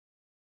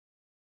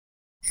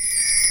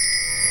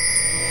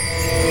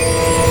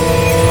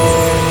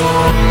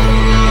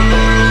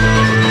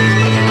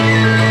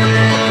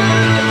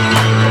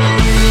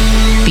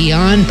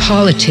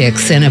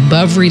politics and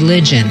above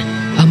religion,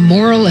 a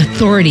moral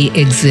authority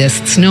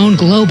exists known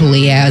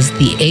globally as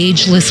the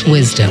ageless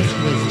wisdom.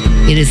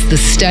 It is the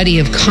study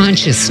of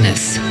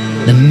consciousness,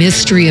 the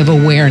mystery of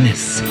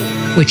awareness,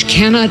 which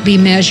cannot be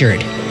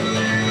measured,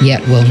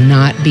 yet will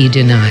not be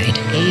denied.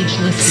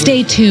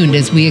 Stay tuned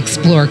as we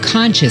explore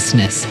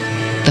consciousness,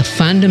 the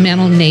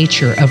fundamental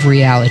nature of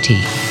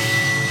reality.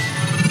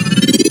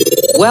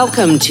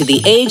 Welcome to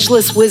the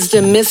Ageless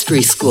Wisdom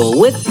Mystery School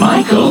with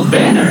Michael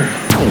Benner.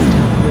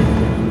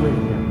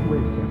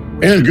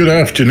 And good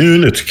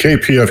afternoon. It's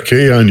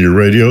KPFK on your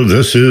radio.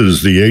 This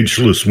is the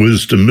Ageless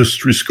Wisdom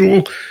Mystery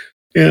School,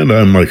 and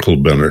I'm Michael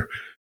Benner.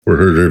 We're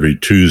heard every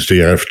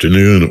Tuesday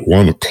afternoon at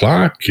 1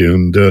 o'clock,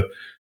 and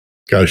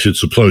gosh,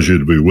 it's a pleasure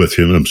to be with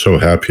you, and I'm so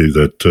happy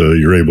that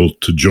you're able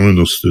to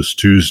join us this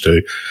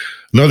Tuesday.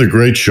 Another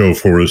great show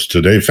for us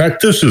today. In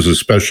fact, this is a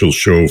special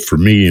show for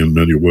me in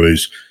many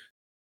ways,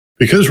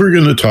 because we're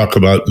going to talk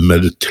about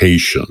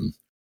meditation,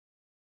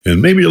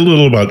 and maybe a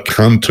little about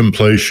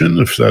contemplation,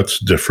 if that's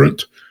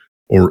different,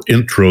 or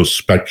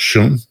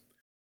introspection,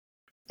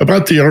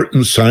 about the art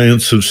and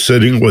science of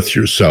sitting with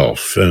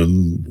yourself,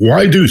 and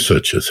why do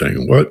such a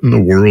thing? What in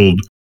the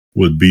world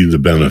would be the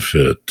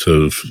benefit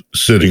of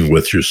sitting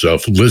with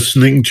yourself,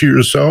 listening to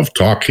yourself,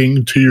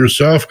 talking to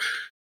yourself,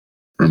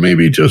 or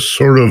maybe just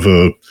sort of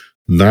a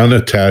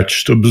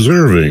non-attached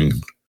observing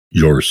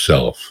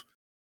yourself?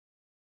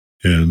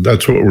 And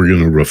that's what we're going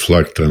to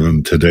reflect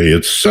on today.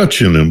 It's such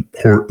an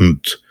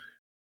important,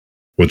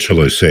 what shall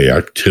I say,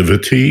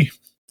 activity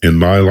in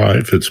my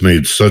life. It's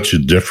made such a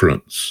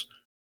difference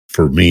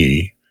for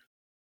me.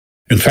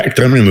 In fact,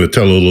 I'm going to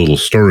tell a little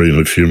story in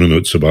a few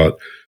minutes about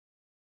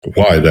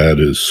why that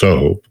is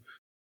so.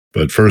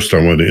 But first,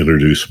 I want to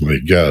introduce my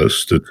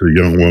guest. It's a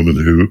young woman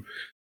who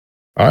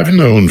I've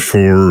known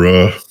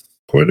for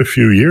quite a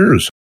few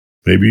years,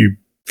 maybe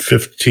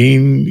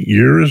 15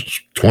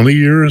 years, 20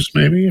 years,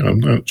 maybe. I'm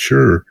not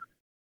sure.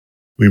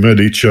 We met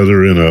each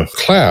other in a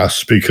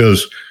class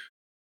because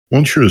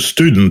once you're a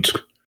student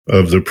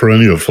of the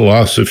perennial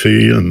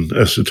philosophy and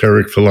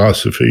esoteric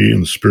philosophy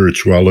and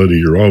spirituality,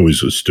 you're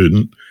always a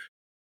student.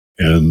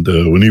 And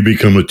when you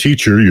become a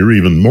teacher, you're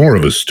even more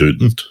of a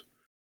student.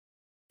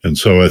 And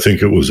so I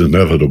think it was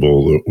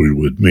inevitable that we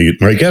would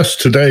meet. My guest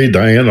today,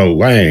 Diana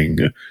Lang,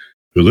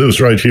 who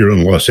lives right here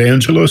in Los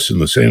Angeles in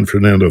the San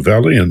Fernando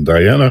Valley. And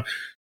Diana,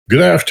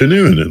 good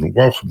afternoon and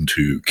welcome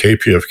to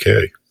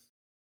KPFK.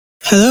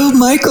 Hello,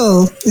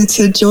 Michael. It's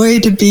a joy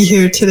to be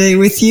here today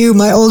with you,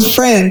 my old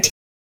friend.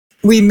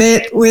 We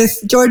met with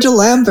Georgia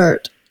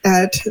Lambert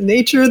at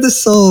Nature of the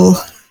Soul.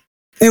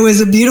 It was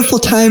a beautiful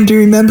time to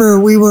remember.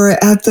 We were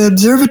at the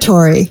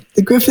observatory.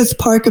 The Griffith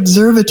Park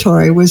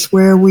Observatory was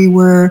where we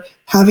were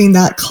having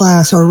that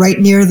class, or right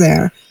near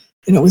there.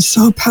 And it was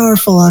so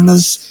powerful on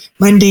those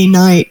Monday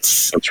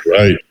nights. That's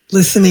right.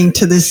 Listening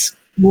to this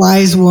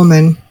wise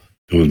woman.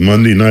 It was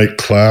Monday night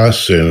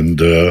class, and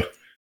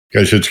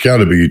gosh, it's got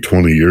to be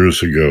 20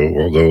 years ago,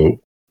 although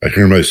I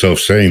hear myself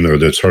saying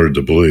that it's hard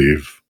to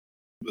believe.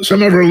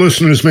 Some of our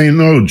listeners may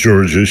know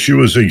Georgia. She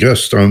was a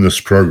guest on this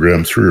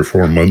program 3 or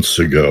 4 months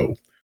ago.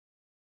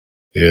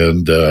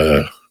 And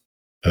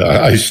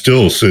I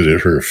still sit at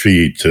her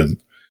feet and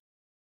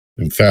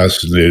am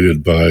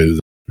fascinated by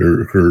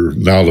her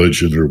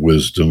knowledge and her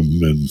wisdom.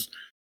 And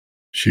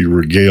she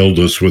regaled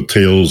us with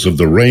tales of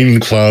the rain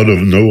cloud of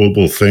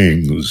knowable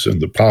things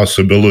and the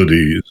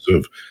possibilities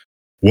of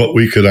what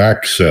we could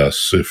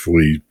access if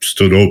we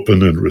stood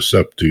open and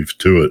receptive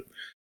to it.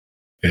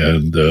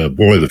 And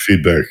boy, the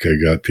feedback I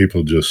got,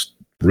 people just,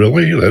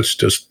 really? That's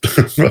just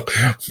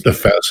a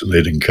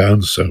fascinating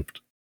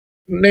concept.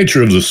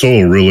 Nature of the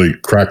Soul really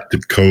cracked the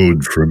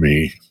code for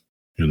me.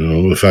 You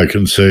know, if I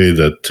can say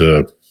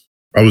that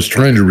I was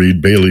trying to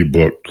read Bailey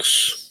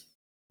books,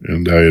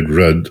 and I had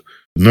read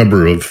a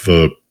number of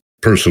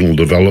personal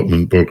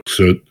development books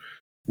that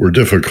were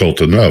difficult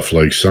enough,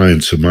 like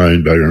Science of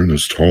Mind by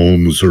Ernest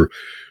Holmes, or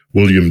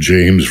William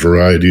James'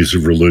 Varieties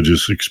of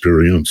Religious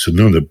Experience. And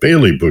none of the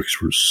Bailey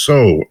books were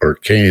so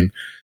arcane.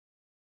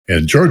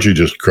 And Georgia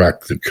just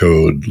cracked the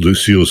code.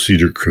 Lucille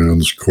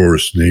Cedar-Cran's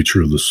course,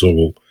 Nature of the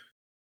Soul.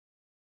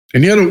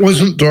 And yet it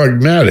wasn't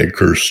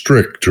dogmatic or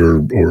strict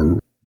or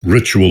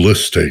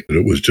ritualistic.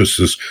 It was just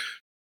this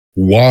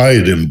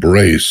wide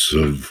embrace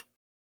of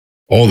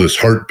all this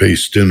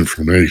heart-based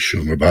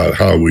information about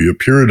how we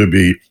appear to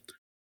be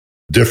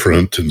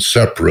different and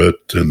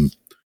separate and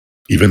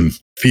even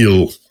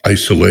feel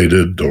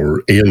isolated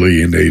or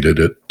alienated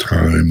at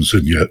times,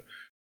 and yet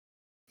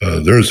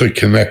there's a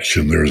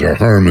connection, there's a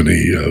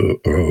harmony,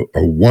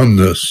 a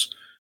oneness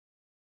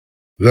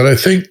that I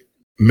think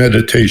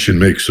meditation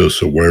makes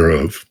us aware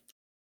of.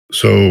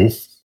 So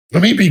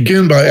let me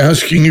begin by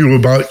asking you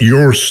about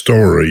your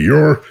story,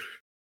 your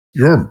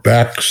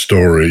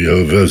backstory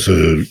of as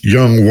a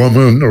young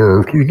woman,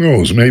 or who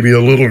knows, maybe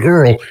a little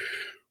girl.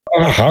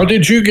 How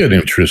did you get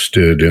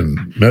interested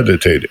in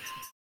meditating?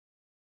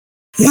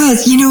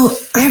 Yes,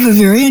 I have a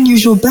very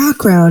unusual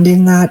background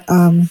in that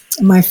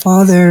my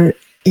father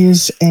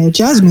is a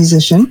jazz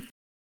musician.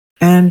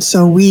 And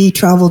so we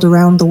traveled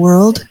around the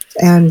world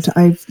and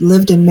I've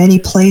lived in many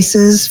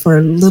places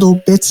for little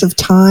bits of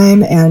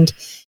time, and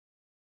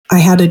I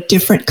had a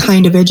different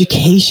kind of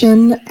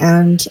education.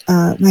 And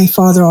my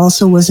father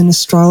also is an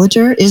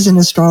astrologer,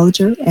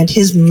 and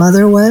his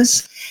mother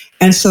was.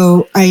 And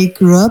so I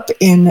grew up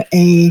in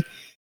an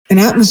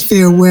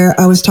atmosphere where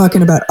I was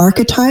talking about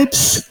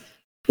archetypes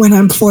when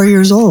I'm 4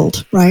 years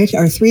old, right?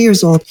 Or 3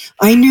 years old.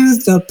 I knew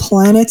the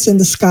planets in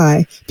the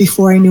sky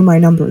before I knew my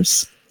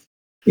numbers,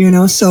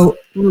 so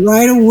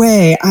right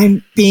away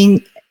I'm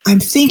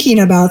thinking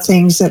about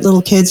things that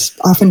little kids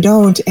often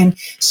don't. And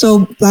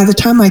so by the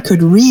time I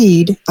could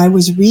read, I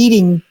was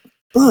reading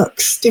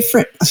books,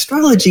 different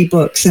astrology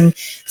books and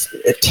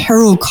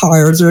tarot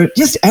cards, or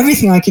just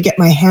everything I could get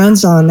my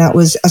hands on that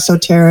was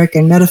esoteric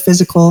and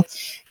metaphysical.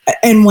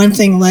 And one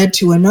thing led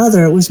to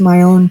another. It was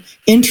my own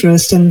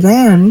interest. And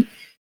then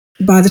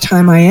by the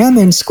time I am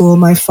in school,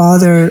 my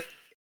father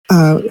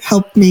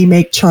helped me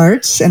make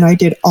charts, and I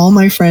did all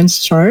my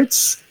friends'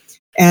 charts.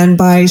 And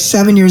by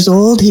 7 years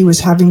old, he was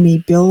having me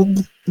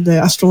build the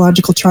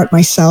astrological chart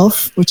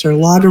myself, which are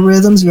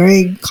logarithms,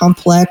 very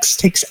complex,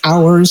 takes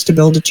hours to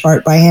build a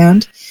chart by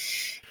hand.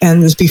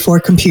 And this before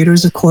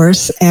computers, of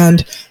course.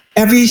 And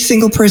every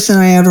single person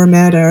I ever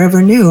met or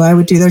ever knew, I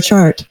would do their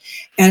chart.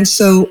 And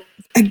so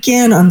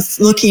again, I'm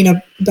looking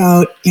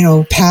about,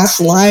 past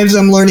lives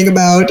I'm learning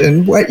about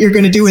and what you're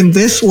going to do in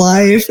this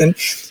life. And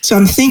so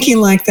I'm thinking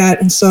like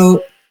that. And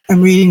so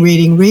I'm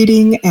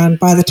reading. And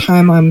by the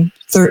time I'm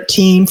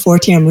 13,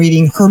 14, I'm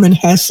reading Hermann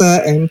Hesse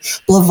and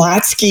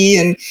Blavatsky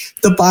and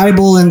the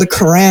Bible and the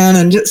Quran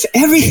and just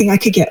everything I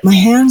could get my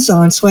hands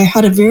on. So I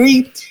had a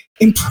very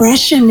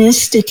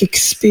impressionistic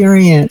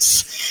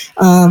experience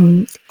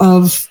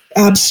of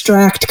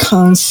abstract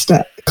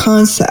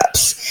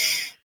concepts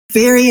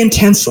very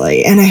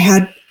intensely. And I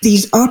had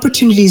these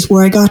opportunities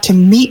where I got to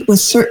meet with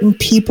certain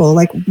people,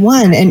 like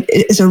one, and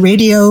is a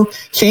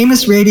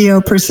famous radio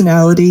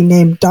personality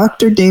named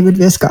Dr. David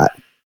Viscott,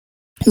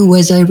 who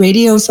was a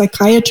radio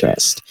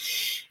psychiatrist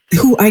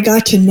who I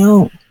got to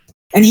know.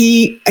 And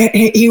he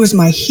was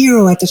my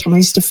hero at the time. I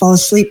used to fall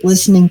asleep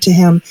listening to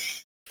him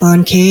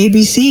on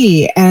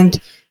KABC. And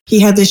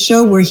he had this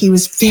show where he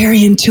was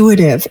very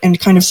intuitive and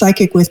kind of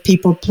psychic with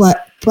people,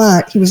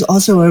 but he was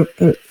also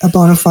a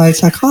bona fide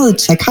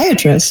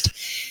psychiatrist.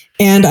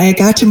 And I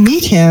got to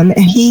meet him,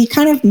 and he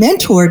kind of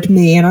mentored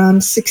me, and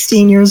I'm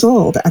 16 years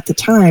old at the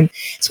time.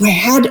 So I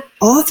had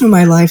all through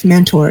my life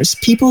mentors,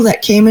 people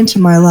that came into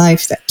my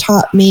life that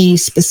taught me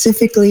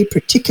specifically,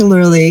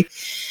 particularly.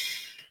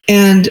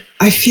 And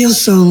I feel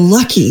so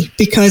lucky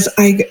because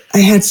I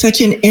had such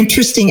an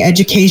interesting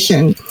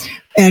education,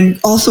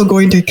 and also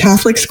going to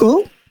Catholic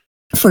school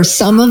for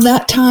some of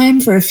that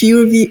time, for a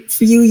few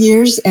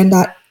years, and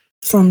that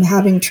from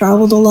having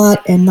traveled a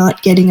lot and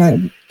not getting a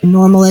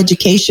normal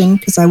education,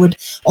 because I would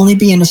only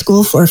be in a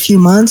school for a few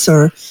months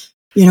or,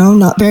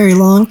 not very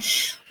long.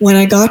 When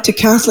I got to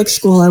Catholic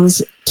school, I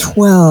was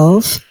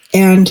 12,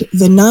 and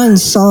the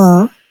nuns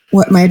saw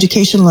what my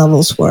education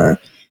levels were,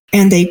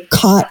 and they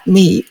caught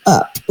me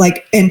up,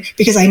 and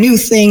because I knew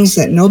things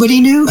that nobody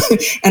knew,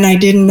 and I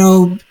didn't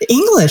know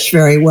English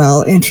very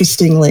well,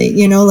 interestingly,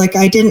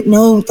 I didn't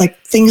know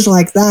things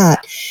like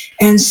that.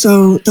 And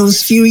so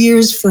those few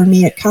years for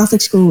me at Catholic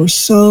school were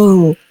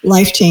so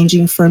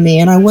life-changing for me.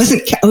 And I was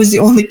the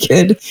only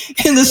kid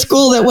in the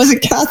school that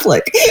wasn't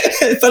Catholic,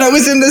 but I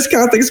was in this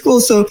Catholic school.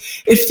 So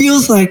it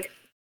feels like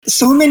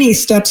so many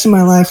steps in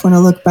my life when I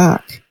look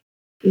back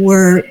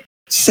were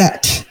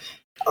set,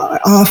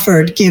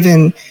 offered,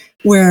 given,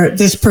 where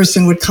this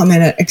person would come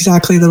in at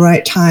exactly the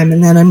right time,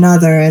 and then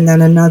another, and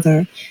then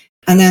another.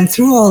 And then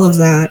through all of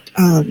that,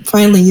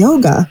 finally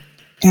yoga.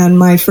 And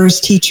my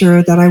first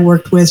teacher that I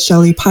worked with,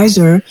 Shelley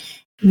Pizer,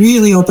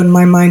 really opened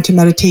my mind to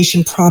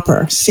meditation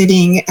proper,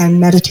 sitting and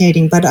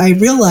meditating. But I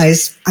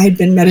realized I'd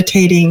been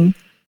meditating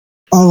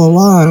all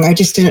along. I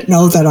just didn't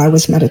know that I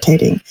was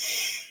meditating.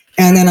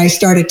 And then I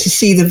started to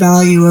see the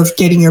value of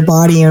getting your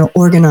body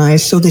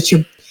organized so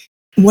that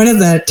one of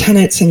the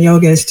tenets in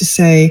yoga is to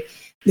say,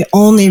 the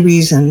only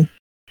reason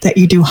that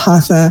you do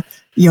hatha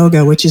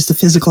yoga, which is the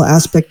physical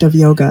aspect of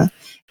yoga,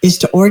 is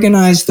to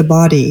organize the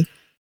body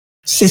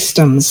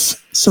systems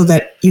so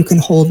that you can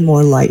hold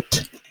more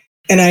light.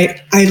 And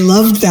I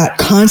loved that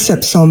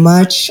concept so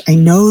much. I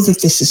know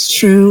that this is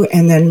true.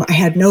 And then I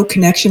had no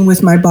connection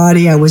with my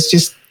body. I was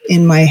just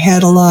in my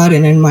head a lot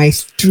and in my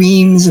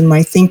dreams and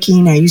my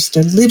thinking. I used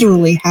to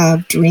literally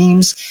have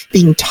dreams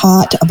being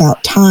taught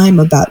about time,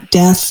 about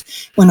death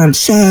when I'm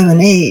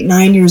 7, 8,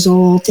 9 years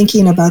old,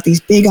 thinking about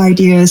these big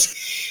ideas.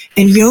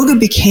 And yoga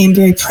became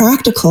very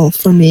practical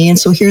for me. And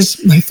so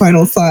here's my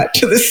final thought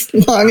to this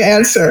long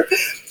answer.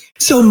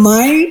 So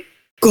my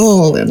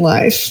goal in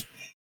life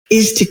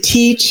is to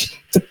teach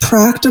the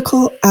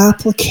practical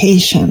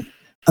application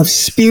of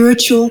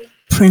spiritual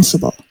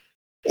principle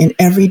in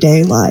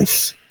everyday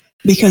life.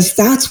 Because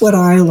that's what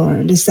I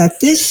learned, is that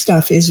this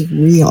stuff is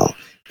real.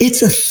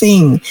 It's a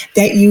thing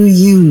that you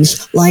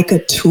use like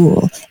a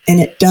tool, and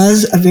it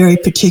does a very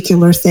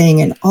particular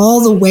thing. And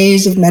all the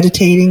ways of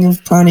meditating,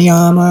 of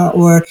pranayama,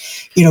 or,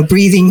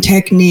 breathing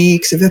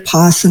techniques, of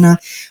vipassana,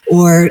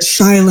 or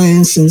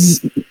silence and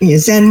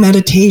Zen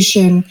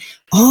meditation.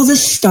 All the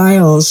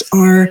styles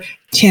are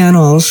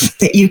channels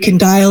that you can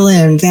dial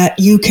in, that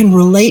you can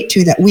relate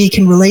to, that we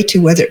can relate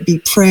to, whether it be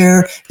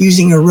prayer,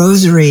 using a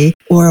rosary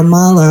or a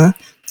mala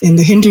in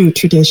the Hindu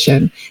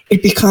tradition.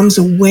 It becomes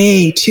a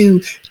way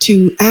to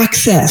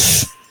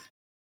access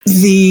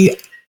the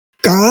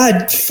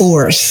God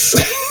force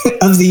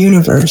of the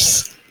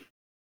universe.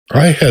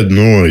 I had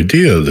no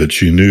idea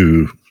that you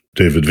knew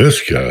David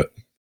Viscott.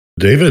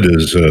 David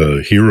is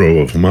a hero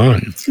of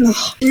mine.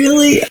 Oh,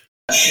 really?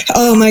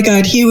 Oh my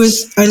God,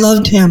 I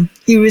loved him.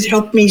 He was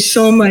helped me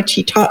so much.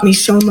 He taught me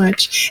so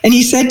much. And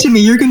he said to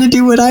me, "You're going to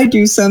do what I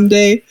do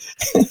someday."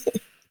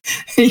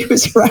 He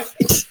was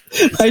right.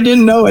 I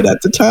didn't know it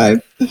at the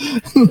time.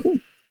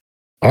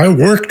 I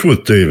worked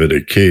with David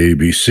at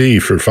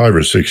KABC for 5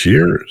 or 6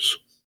 years.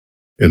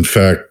 In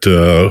fact,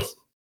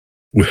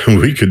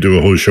 we could do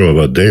a whole show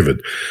about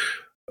David.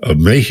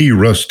 May he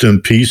rest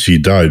in peace. He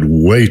died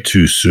way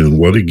too soon.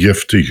 What a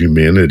gift to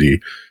humanity.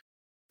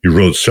 He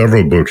wrote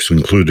several books,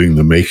 including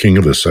The Making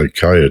of a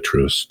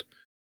Psychiatrist.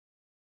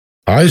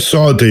 I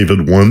saw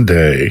David one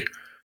day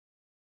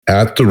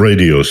at the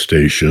radio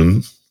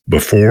station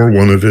before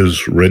one of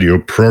his radio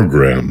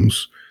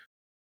programs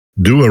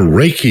do a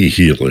Reiki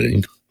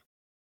healing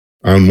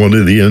on one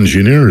of the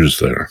engineers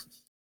there.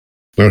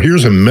 Now,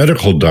 here's a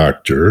medical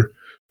doctor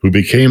who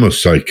became a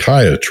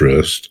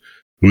psychiatrist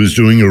who was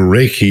doing a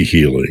Reiki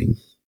healing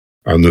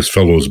on this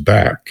fellow's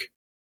back.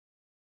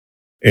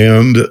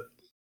 And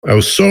I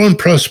was so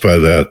impressed by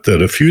that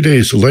a few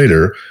days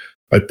later,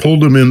 I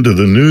pulled him into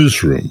the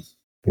newsroom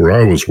where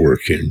I was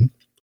working.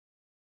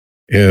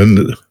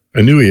 And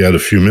I knew he had a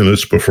few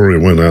minutes before he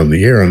went on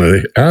the air. And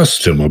I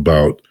asked him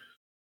about,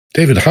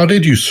 "David, how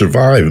did you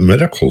survive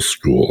medical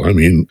school? I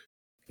mean,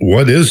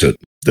 what is it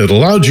that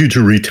allowed you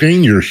to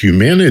retain your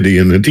humanity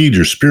and indeed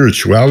your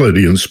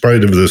spirituality in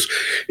spite of this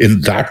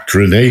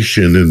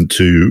indoctrination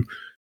into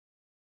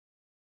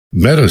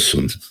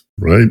medicine?"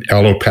 Right?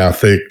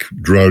 Allopathic,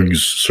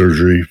 drugs,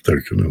 surgery,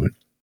 that kind of thing.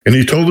 And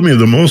he told me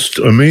the most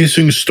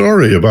amazing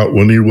story about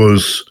when he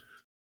was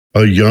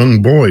a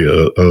young boy,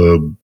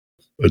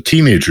 a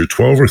teenager,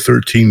 12 or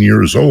 13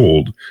 years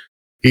old.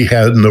 He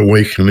had an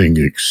awakening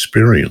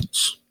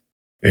experience.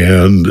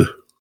 And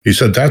he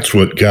said that's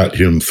what got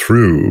him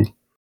through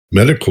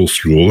medical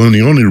school. And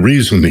the only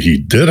reason he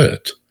did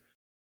it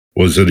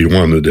was that he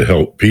wanted to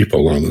help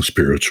people on a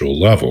spiritual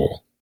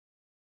level.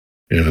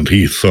 And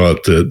he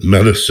thought that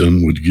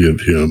medicine would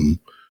give him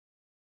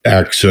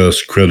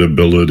access,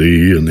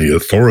 credibility, and the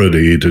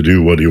authority to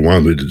do what he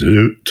wanted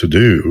to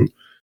do.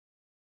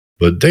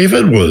 But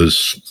David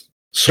was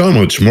so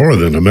much more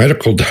than a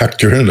medical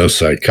doctor and a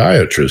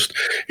psychiatrist.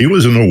 He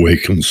was an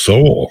awakened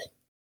soul.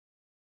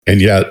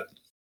 And yet,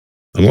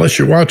 unless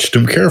you watched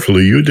him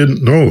carefully, you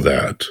didn't know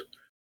that.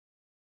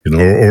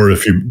 Or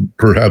if you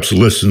perhaps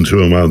listened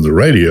to him on the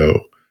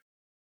radio,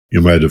 you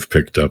might have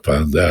picked up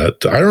on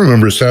that. I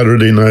remember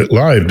Saturday Night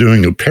Live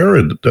doing a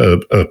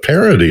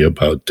parody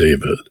about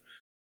David.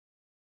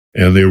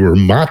 And they were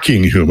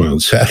mocking him on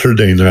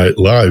Saturday Night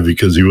Live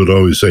because he would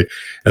always say,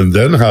 "And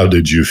then how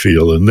did you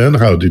feel? And then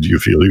how did you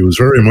feel?" He was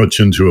very much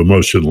into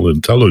emotional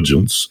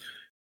intelligence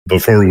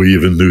before we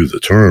even knew the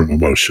term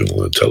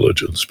emotional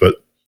intelligence.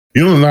 But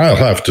you and I will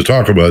have to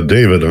talk about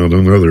David on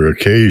another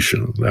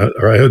occasion.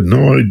 I had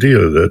no idea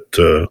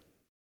that...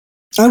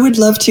 I would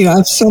love to. I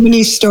have so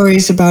many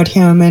stories about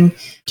him and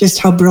just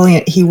how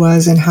brilliant he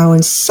was and how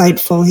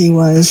insightful he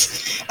was.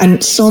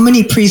 And so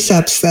many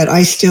precepts that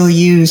I still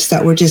use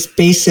that were just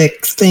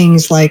basic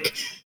things, like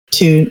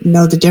to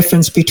know the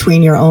difference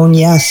between your own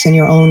yes and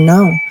your own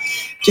no.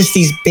 Just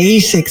these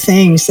basic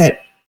things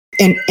that,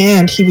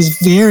 and he was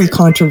very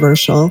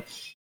controversial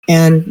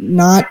and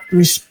not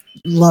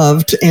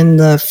loved in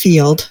the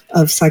field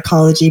of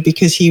psychology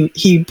because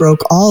he broke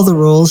all the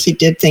rules. He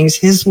did things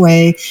his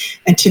way.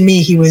 And to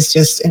me, he was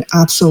just an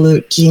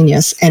absolute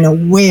genius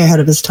and way ahead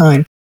of his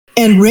time.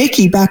 And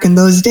Reiki back in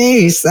those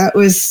days, that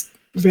was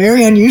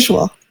very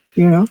unusual,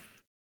 Well,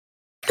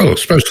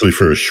 especially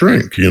for a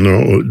shrink,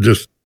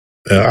 just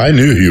I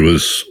knew he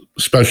was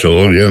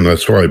special. Again,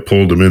 that's why I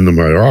pulled him into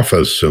my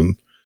office and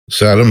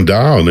sat him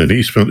down. And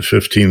he spent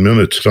 15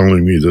 minutes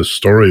telling me this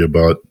story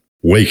about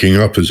waking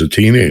up as a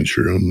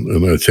teenager.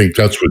 And I think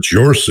that's what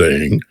you're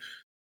saying.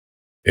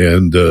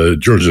 And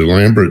Georgia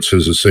Lambert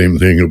says the same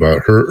thing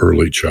about her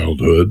early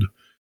childhood.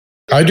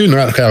 I do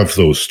not have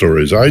those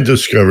stories. I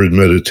discovered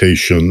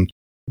meditation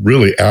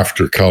really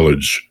after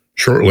college,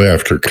 shortly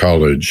after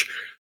college,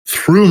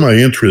 through my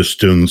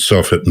interest in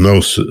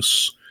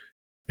self-hypnosis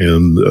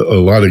and a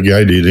lot of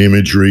guided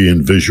imagery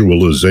and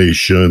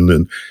visualization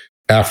and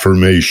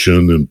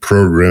affirmation and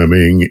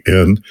programming.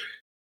 And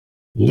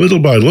little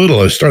by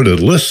little, I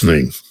started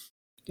listening,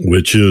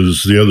 which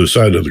is the other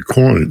side of the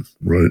coin,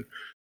 right?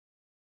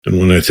 And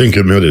when I think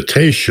of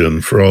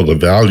meditation, for all the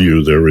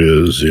value there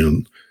is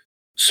in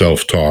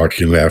self-talk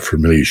and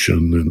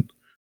affirmation and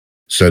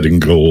setting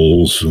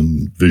goals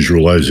and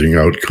visualizing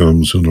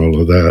outcomes and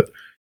all of that,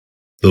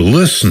 the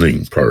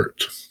listening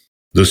part,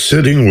 the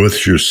sitting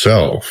with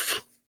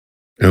yourself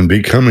and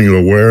becoming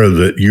aware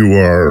that you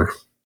are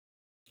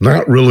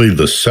not really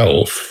the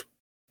self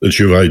that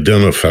you've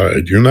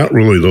identified. You're not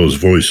really those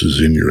voices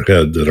in your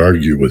head that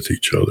argue with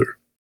each other.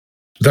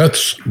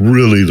 That's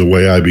really the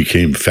way I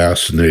became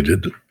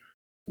fascinated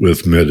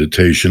with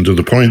meditation, to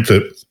the point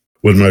that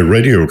when my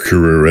radio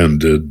career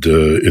ended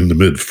in the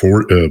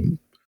mid-40s,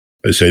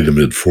 I say the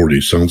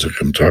mid-40s, sounds like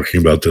I'm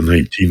talking about the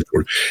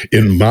 1940s.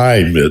 In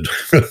my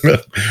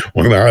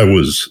when I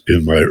was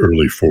in my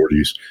early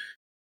 40s,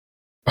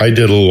 I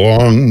did a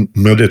long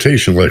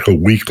meditation, like a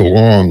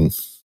week-long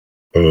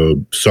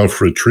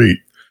self-retreat.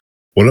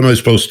 What am I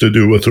supposed to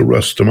do with the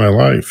rest of my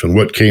life? And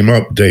what came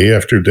up day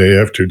after day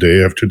after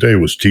day after day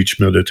was teach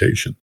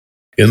meditation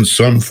in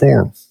some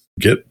form.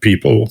 Get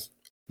people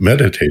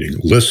meditating,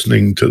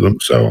 listening to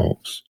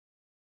themselves.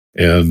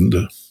 And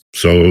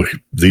so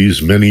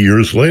these many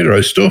years later,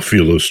 I still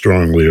feel as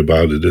strongly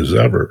about it as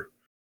ever.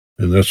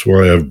 And that's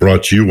why I've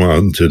brought you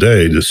on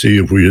today, to see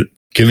if we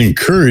can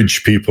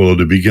encourage people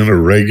to begin a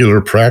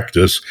regular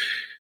practice,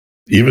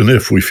 even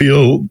if we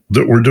feel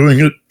that we're doing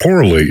it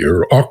poorly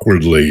or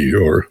awkwardly,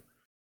 or,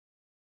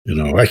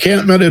 I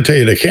can't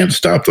meditate. I can't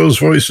stop those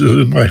voices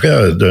in my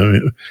head. I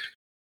mean,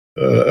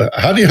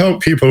 how do you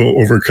help people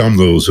overcome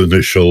those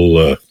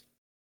initial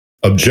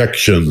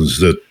objections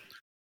that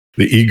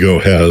the ego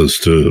has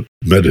to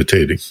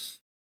meditating?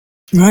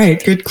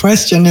 Right. Good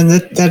question. And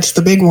that's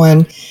the big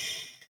one.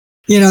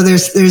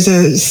 There's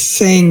a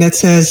saying that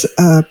says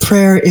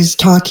prayer is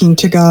talking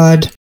to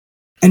God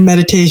and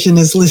meditation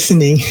is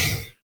listening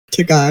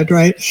to God,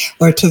 right?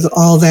 Or to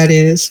all that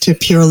is, to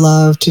pure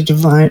love, to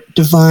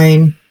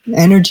divine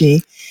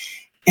energy.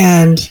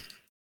 And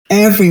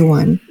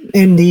everyone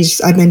in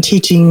I've been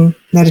teaching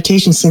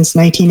meditation since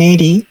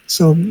 1980,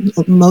 so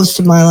most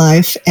of my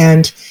life,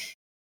 and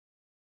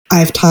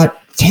I've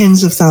taught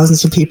tens of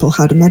thousands of people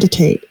how to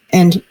meditate.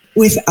 And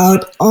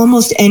without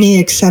almost any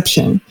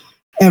exception,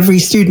 every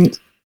student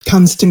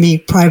comes to me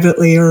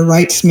privately or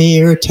writes me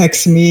or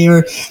texts me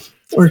or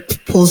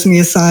pulls me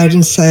aside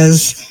and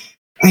says,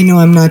 I know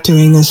I'm not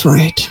doing this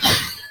right.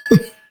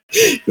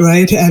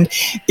 Right. And,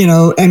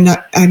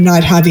 I'm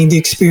not having the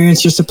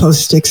experience you're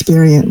supposed to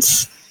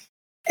experience.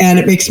 And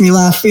it makes me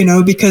laugh,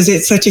 because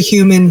it's such a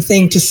human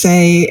thing to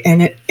say.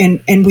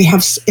 And we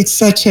have, it's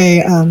such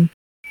a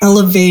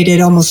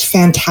elevated, almost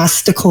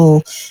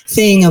fantastical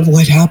thing of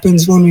what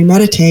happens when we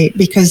meditate,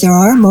 because there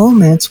are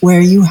moments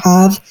where you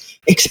have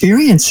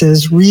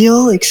experiences,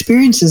 real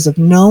experiences of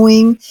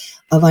knowing,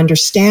 of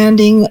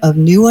understanding, of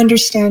new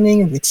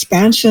understanding, of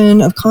expansion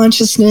of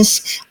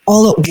consciousness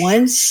all at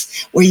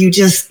once, where you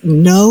just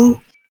know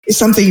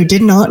something you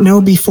did not know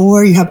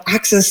before. You have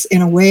access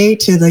in a way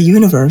to the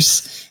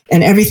universe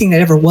and everything that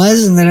ever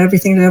was and then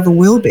everything that ever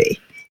will be.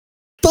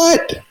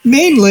 But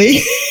mainly,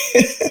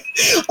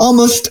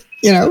 almost,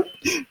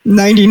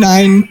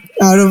 99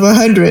 out of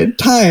 100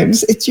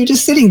 times, it's you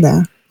just sitting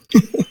there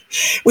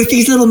with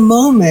these little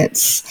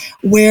moments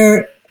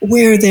where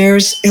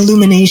there's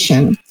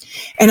illumination.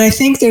 And I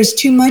think there's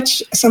too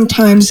much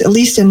sometimes, at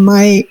least in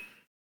my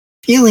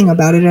feeling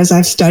about it, as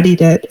I've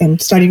studied it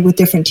and studied with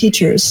different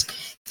teachers,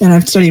 and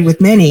I've studied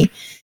with many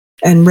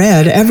and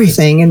read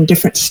everything and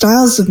different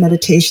styles of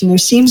meditation, there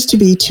seems to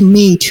be, to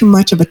me, too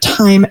much of a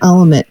time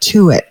element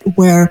to it,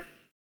 where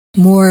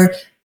more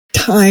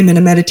time in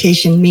a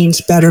meditation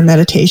means better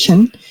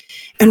meditation.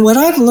 And what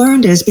I've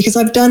learned is, because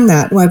I've done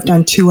that, I've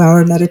done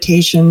 2-hour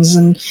meditations,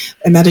 and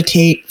I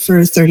meditate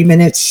for 30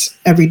 minutes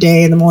every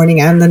day in the morning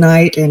and the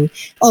night, and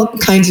all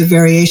kinds of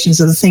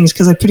variations of the things,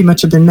 because I pretty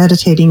much have been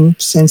meditating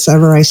since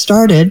ever I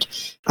started.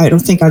 I don't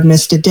think I've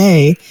missed a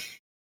day.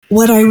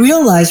 What I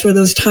realized were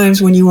those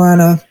times when you were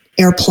on an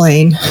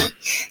airplane,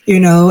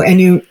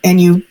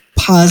 and you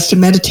pause to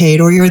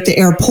meditate, or you're at the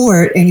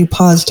airport and you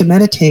pause to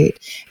meditate,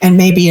 and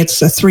maybe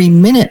it's a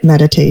 3-minute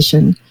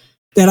meditation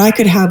that I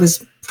could have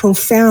as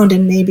profound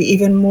and maybe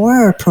even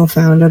more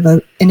profound of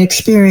an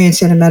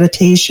experience in a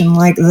meditation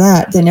like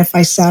that than if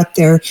I sat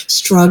there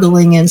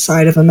struggling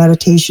inside of a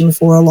meditation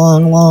for a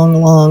long,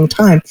 long, long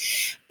time.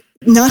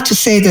 Not to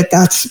say that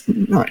that's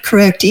not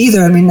correct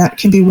either. I mean, that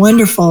can be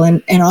wonderful,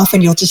 and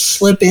often you'll just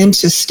slip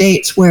into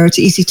states where it's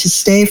easy to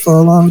stay for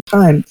a long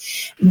time.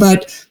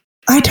 But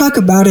I talk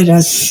about it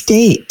as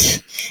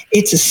state.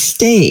 It's a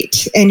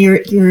state, and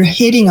you're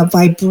hitting a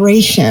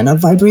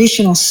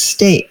vibrational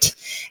state.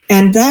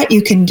 And that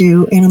you can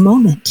do in a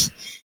moment.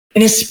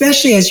 And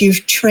especially as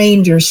you've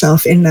trained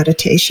yourself in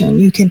meditation,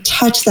 you can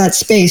touch that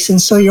space.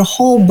 And so your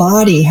whole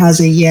body has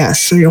a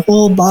yes, or your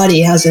whole body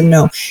has a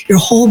no. Your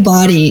whole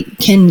body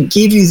can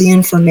give you the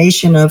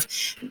information of,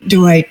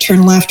 do I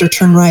turn left or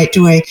turn right?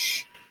 Do I,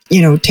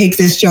 take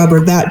this job or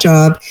that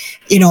job?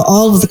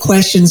 All of the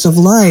questions of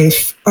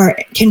life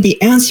can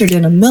be answered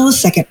in a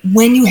millisecond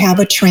when you have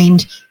a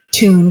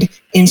tuned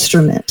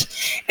instrument.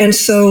 And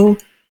so,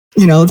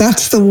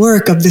 that's the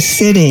work of the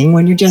sitting,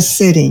 when you're just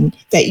sitting,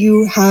 that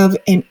you have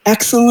an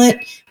excellent,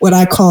 what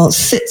I call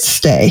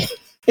sit-stay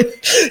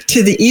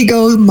to the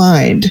ego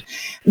mind,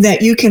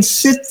 that you can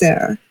sit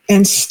there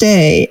and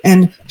stay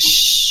and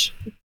shh,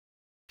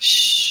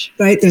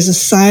 right? There's a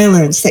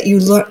silence that you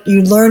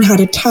learn how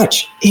to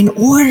touch in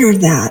order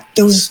that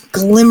those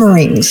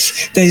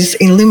glimmerings, those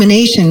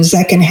illuminations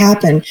that can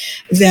happen,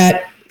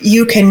 that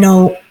you can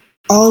know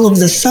all of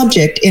the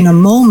subject in a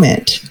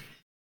moment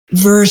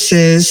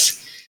versus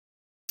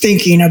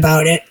thinking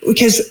about it.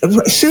 Because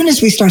as soon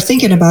as we start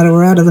thinking about it,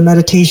 we're out of the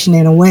meditation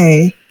in a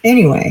way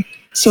anyway.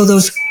 So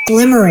those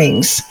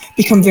glimmerings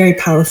become very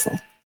powerful.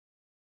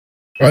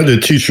 I had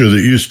a teacher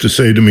that used to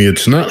say to me,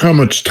 it's not how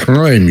much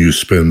time you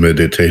spend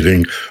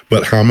meditating,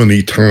 but how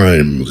many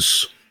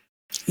times.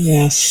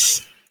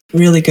 Yes,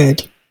 really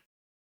good.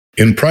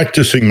 In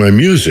practicing my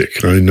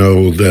music, I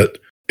know that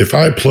if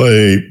I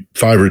play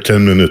 5 or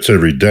 10 minutes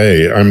every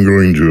day, I'm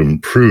going to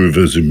improve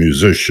as a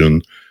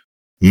musician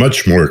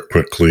much more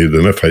quickly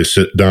than if I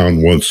sit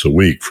down once a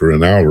week for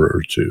an hour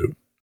or two.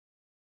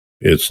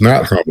 It's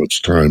not how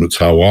much time, it's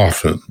how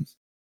often.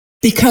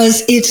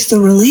 Because it's the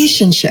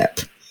relationship.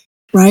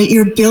 Right?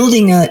 You're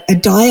building a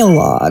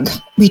dialogue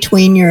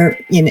between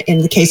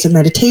in the case of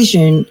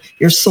meditation,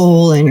 your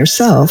soul and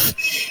yourself,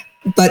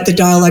 but the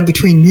dialogue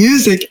between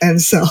music and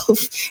self,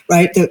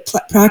 right?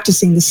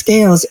 Practicing the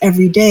scales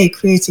every day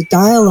creates a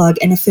dialogue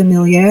and a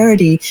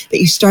familiarity that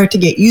you start to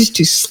get used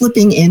to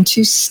slipping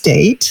into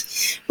state,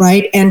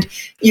 right? And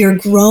you're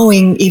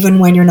growing even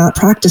when you're not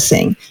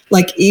practicing.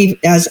 Like,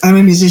 as I'm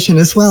a musician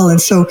as well.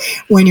 And so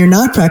when you're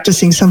not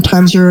practicing,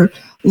 sometimes you're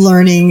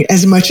learning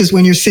as much as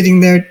when you're sitting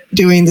there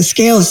doing the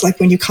scales. Like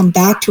when you come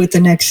back to it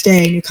the next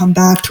day and you come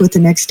back to it the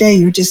next day,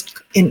 you're just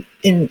in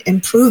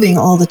improving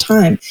all the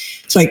time.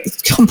 So I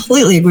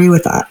completely agree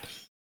with that.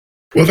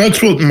 Well,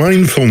 that's what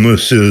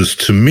mindfulness is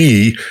to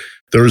me.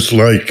 There's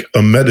like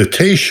a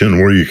meditation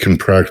where you can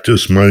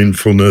practice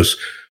mindfulness,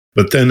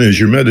 but then as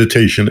your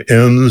meditation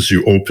ends,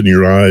 you open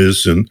your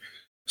eyes and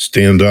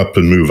stand up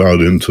and move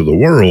out into the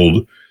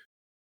world.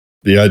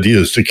 The idea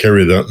is to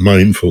carry that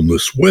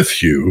mindfulness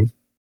with you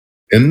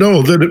and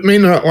know that it may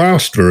not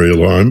last very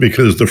long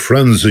because the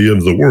frenzy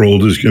of the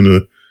world is going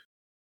to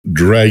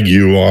drag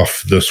you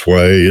off this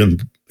way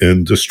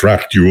and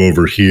distract you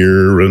over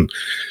here and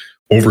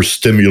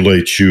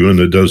overstimulate you in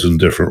a dozen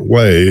different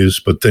ways.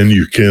 But then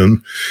you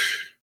can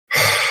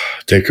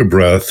take a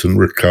breath and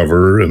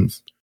recover and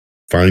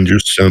find your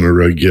center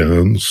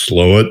again,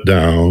 slow it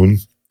down,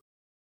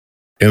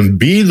 and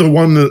be the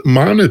one that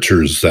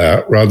monitors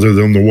that rather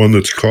than the one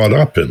that's caught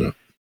up in it.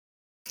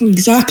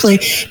 Exactly.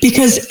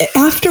 Because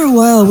after a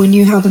while, when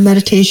you have a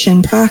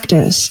meditation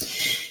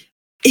practice,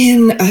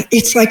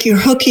 it's like you're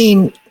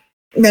hooking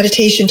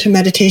meditation to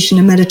meditation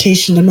and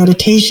meditation to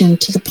meditation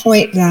to the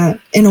point that,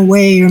 in a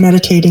way, you're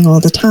meditating all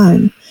the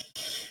time.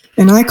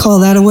 And I call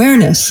that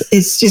awareness.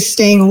 It's just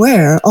staying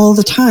aware all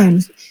the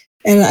time.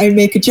 And I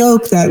make a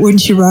joke that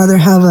wouldn't you rather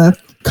have a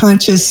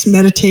conscious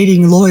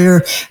meditating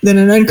lawyer than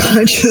an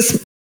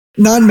unconscious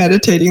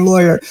non-meditating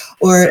lawyer,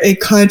 or a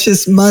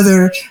conscious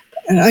mother,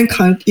 an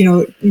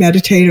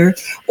meditator,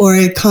 or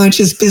a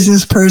conscious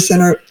business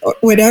person, or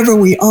whatever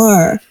we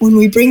are. When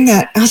we bring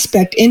that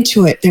aspect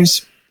into it,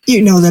 there's,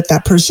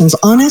 that person's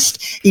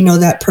honest,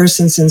 that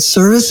person's in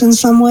service in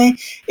some way.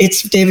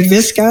 It's David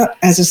Viscott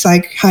as a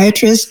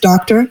psychiatrist,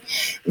 doctor,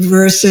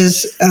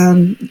 versus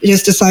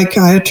just a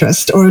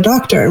psychiatrist or a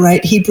doctor,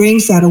 right? He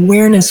brings that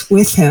awareness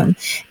with him.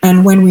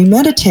 And when we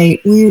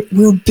meditate,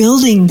 we're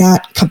building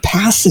that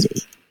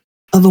capacity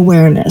of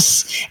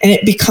awareness, and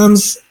it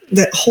becomes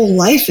that whole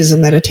life is a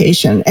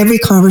meditation. Every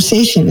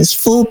conversation is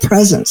full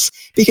presence,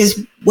 because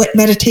what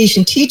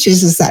meditation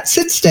teaches is that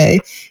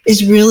sit-stay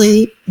is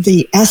really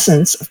the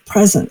essence of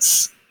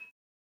presence.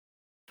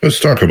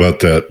 Let's talk about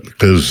that,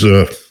 because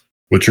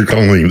what you're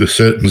calling the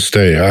sit and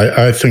stay,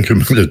 I think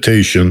of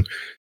meditation,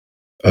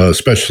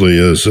 especially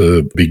as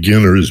a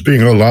beginner, as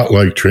being a lot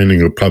like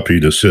training a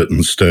puppy to sit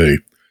and stay.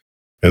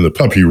 And the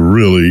puppy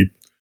really,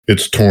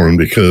 it's torn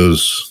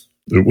because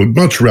it would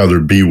much rather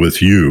be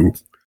with you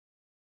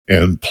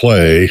and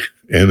play,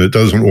 and it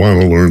doesn't want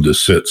to learn to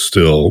sit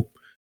still,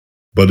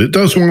 but it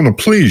does want to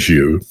please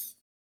you,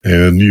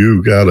 and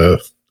you got to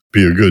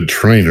be a good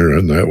trainer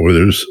in that way.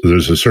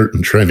 There's a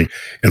certain training.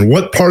 And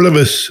what part of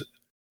us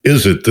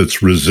is it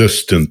that's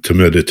resistant to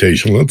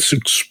meditation? Let's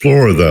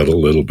explore that a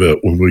little bit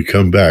when we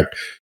come back.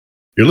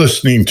 You're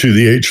listening to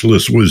the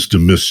Ageless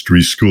Wisdom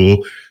Mystery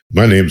School.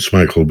 My name's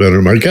Michael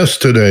Benner. My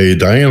guest today,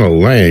 Diana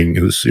Lang,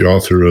 is the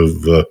author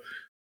of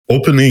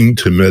Opening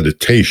to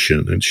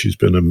Meditation, and she's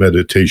been a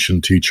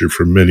meditation teacher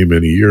for many,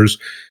 many years.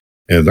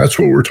 And that's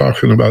what we're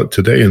talking about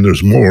today, and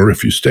there's more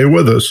if you stay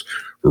with us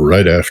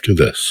right after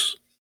this.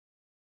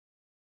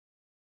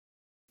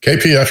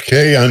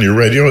 KPFK on your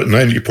radio at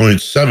 90.7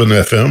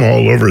 FM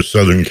all over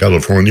Southern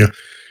California.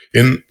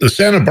 In the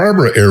Santa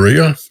Barbara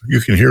area,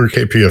 you can hear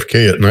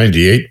KPFK at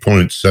 98.7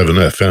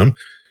 FM.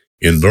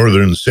 In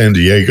northern San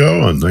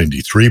Diego on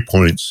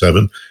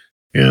 93.7,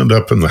 and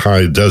up in the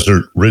high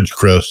desert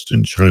Ridgecrest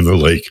in China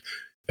Lake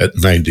at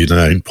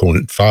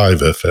 99.5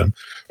 FM.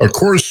 Of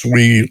course,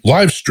 we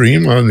live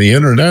stream on the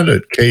internet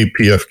at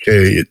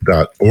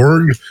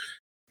kpfk.org,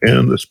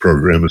 and this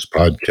program is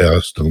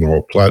podcast on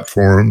all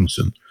platforms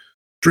and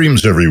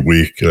streams every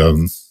week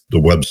on the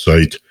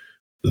website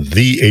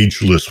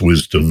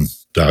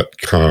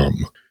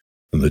theagelesswisdom.com.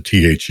 And the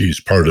THE is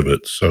part of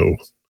it. So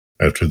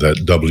after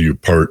that W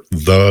part,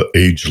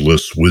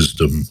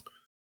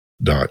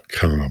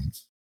 theagelesswisdom.com.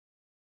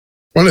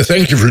 I want to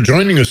thank you for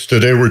joining us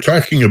today. We're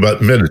talking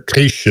about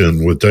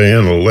meditation with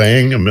Diana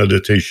Lang, a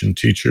meditation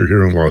teacher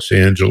here in Los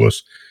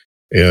Angeles.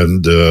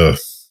 And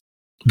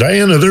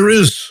Diana, there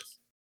is,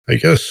 I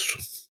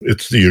guess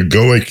it's the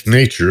egoic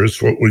nature,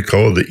 it's what we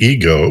call the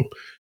ego,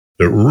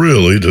 that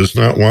really does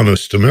not want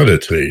us to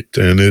meditate.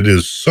 And it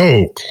is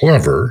so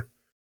clever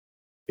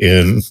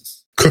in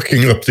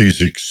cooking up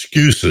these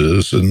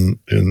excuses and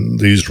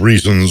these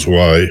reasons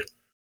why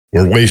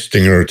we're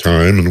wasting our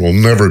time and we'll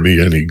never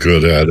be any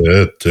good at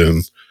it.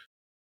 And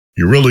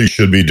you really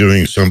should be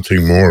doing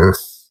something more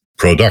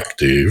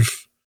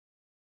productive.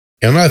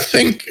 And I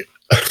think,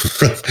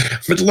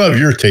 I'd love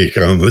your take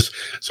on this.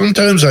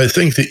 Sometimes I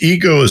think the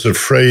ego is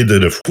afraid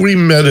that if we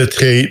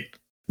meditate,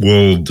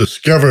 we'll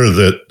discover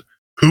that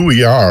who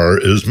we are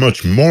is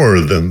much more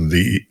than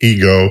the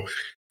ego,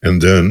 and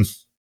then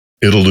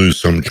it'll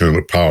lose some kind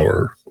of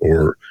power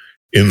or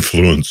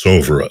influence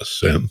over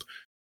us. And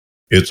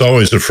it's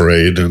always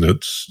afraid, and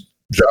its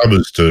job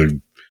is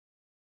to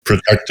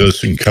protect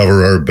us and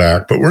cover our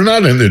back. But we're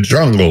not in the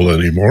jungle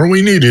anymore.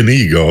 We need an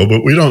ego,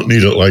 but we don't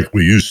need it like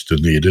we used to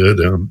need it.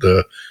 And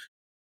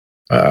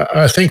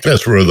I think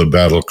that's where the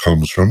battle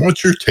comes from.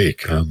 What's your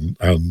take on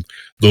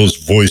those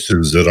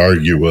voices that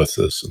argue with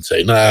us and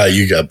say, nah,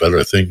 you got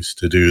better things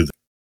to do?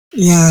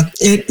 Yeah,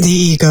 the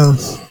ego.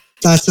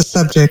 That's the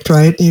subject,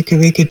 right?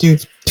 We could do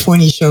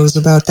 20 shows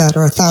about that,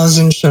 or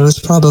 1,000 shows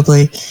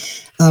probably.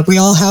 We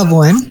all have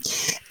one,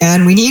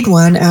 and we need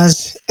one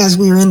as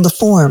we're in the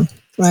form,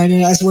 right?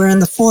 And as we're in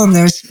the form,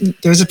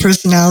 there's a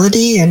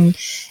personality and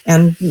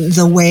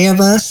the way of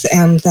us,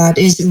 and that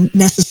is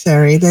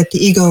necessary. That the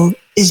ego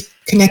is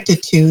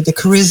connected to the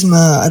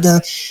charisma,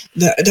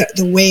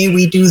 the way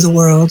we do the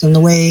world, and the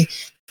way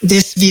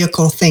this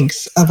vehicle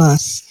thinks of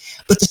us.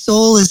 But the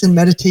soul is in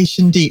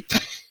meditation deep,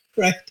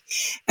 right?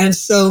 And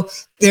so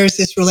there's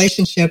this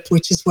relationship,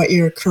 which is what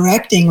you're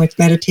correcting with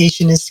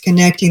meditation, is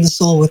connecting the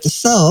soul with the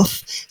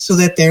self, so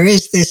that there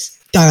is this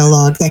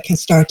dialogue that can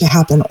start to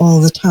happen all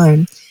the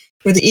time.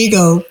 Where the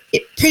ego,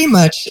 it pretty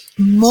much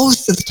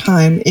most of the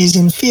time is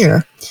in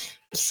fear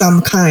of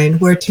some kind,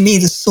 where to me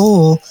the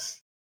soul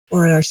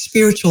or our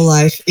spiritual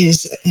life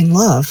is in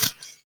love,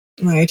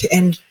 right?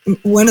 And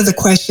one of the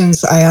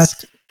questions I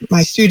ask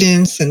my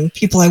students and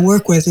people I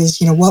work with is,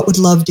 what would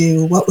love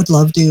do? What would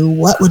love do?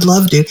 What would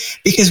love do?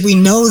 Because we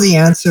know the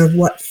answer of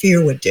what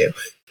fear would do.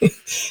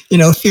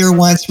 Fear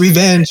wants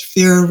revenge.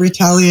 Fear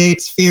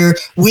retaliates. Fear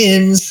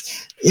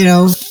wins.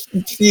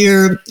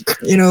 Fear,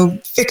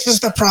 fixes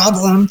the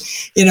problem.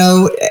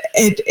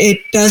 It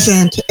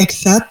doesn't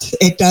accept.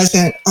 It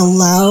doesn't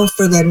allow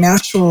for the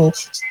natural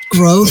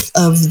growth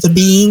of the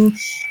being.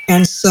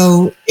 And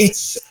so it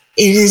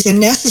is a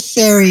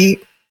necessary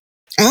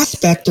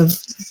aspect of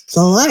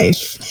the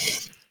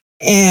life,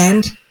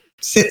 and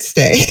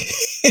stay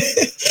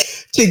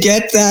to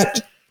get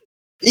that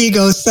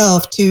ego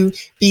self to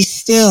be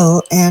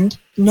still and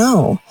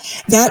know.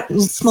 That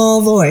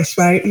small voice,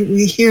 right?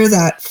 We hear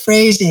that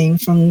phrasing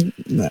from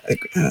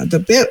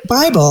the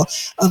Bible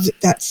of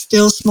that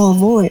still small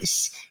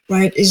voice,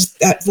 right? Is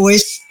that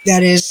voice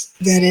that is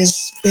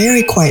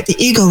very quiet. The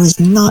ego is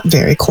not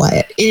very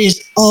quiet. It is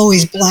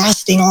always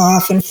blasting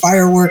off and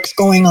fireworks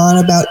going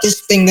on about this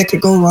thing that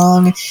could go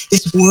wrong,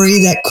 this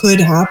worry that could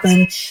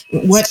happen,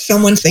 what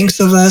someone thinks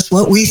of us,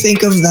 what we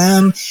think of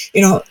them,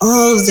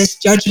 all of this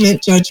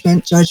judgment,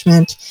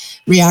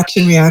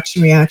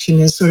 reaction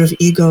is sort of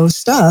ego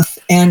stuff,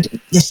 and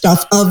the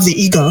stuff of the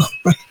ego,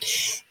 right?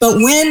 But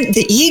when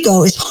the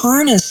ego is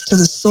harnessed to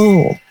the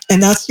soul,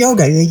 and that's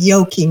yoga, the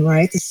yoking,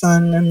 right? The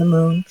sun and the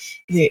moon,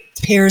 the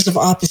pairs of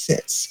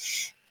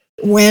opposites.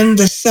 When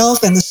the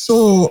self and the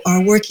soul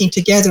are working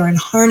together and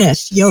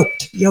harnessed,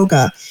 yoked,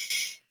 yoga,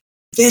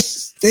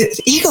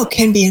 the ego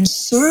can be in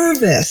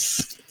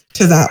service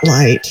to that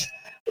light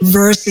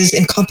versus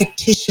in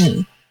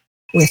competition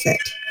with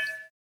it.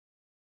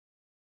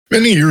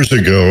 Many years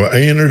ago,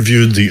 I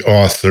interviewed the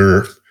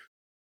author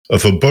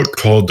of a book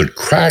called The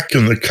Crack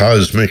in the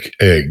Cosmic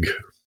Egg.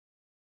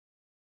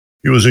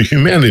 He was a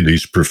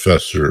humanities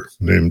professor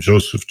named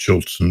Joseph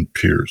Chilton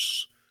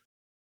Pearce.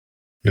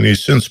 And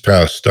he's since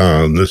passed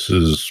on. This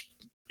is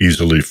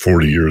easily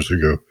 40 years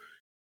ago.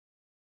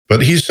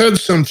 But he said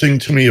something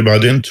to me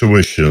about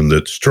intuition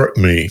that struck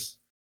me,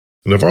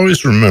 and I've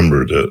always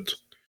remembered it.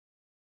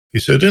 He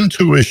said,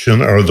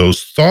 intuition are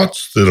those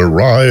thoughts that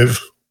arrive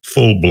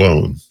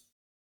full-blown.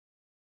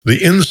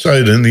 The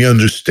insight and the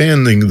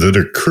understanding that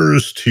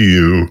occurs to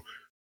you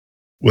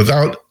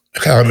without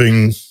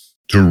having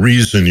to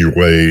reason your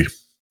way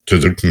to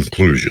the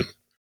conclusion.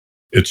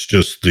 It's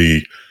just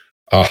the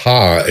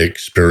aha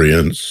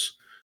experience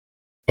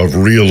of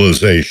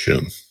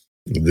realization,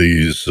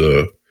 these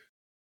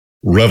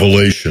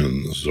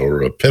revelations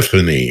or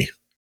epiphany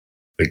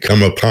that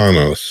come upon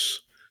us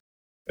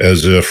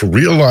as if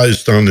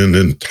realized on an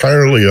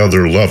entirely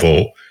other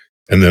level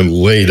and then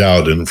laid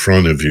out in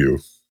front of you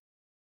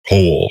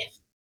whole.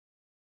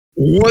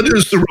 What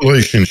is the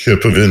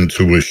relationship of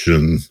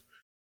intuition,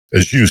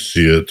 as you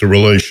see it, the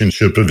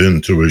relationship of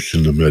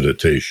intuition to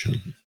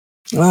meditation?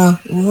 Wow.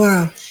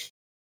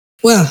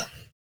 Well,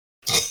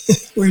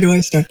 where do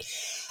I start?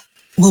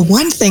 Well,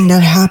 one thing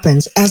that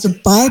happens as a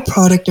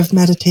byproduct of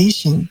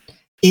meditation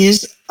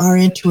is our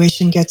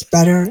intuition gets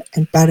better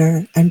and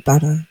better and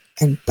better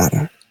and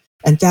better.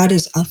 And that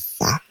is a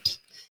fact.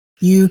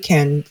 You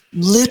can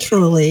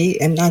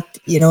literally, and not,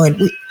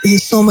 and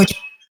there's so much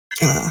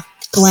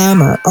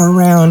glamour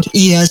around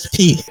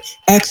ESP,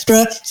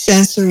 extra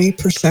sensory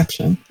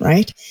perception,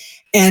 right?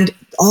 And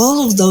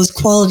all of those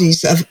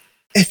qualities of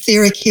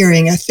etheric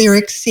hearing,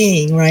 etheric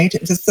seeing, right?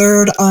 The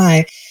third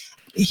eye,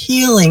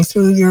 healing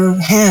through your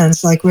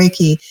hands like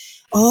Reiki,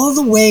 all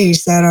the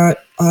ways that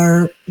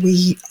are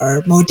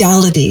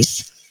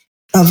modalities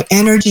of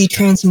energy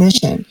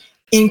transmission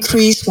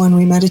increase when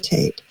we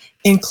meditate,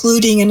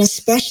 including and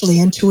especially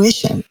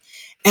intuition.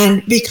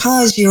 And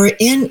because you're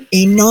in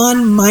a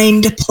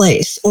non-mind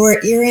place, or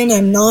you're in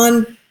a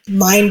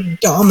non-mind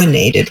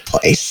dominated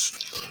place,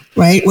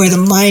 right, where the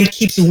mind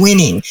keeps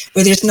winning,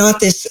 where there's not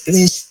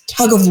this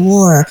tug of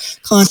war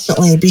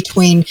constantly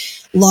between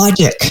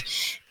logic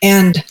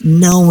and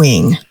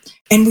knowing.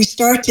 And we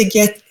start to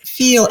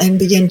feel and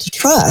begin to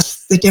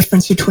trust the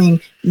difference between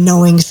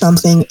knowing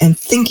something and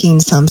thinking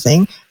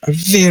something are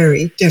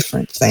very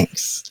different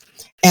things.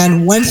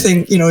 And one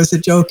thing, is a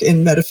joke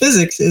in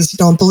metaphysics is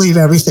don't believe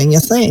everything you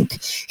think.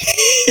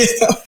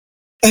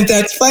 And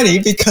that's funny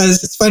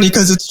because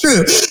it's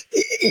true.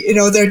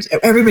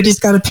 Everybody's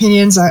got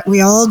opinions. We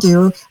all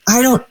do.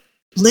 I don't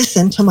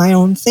listen to my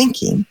own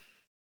thinking.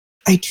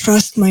 I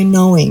trust my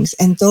knowings,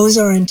 and those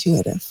are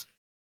intuitive.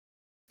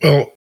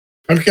 Well,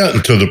 I've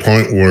gotten to the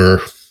point where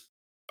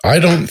I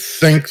don't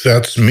think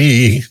that's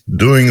me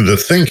doing the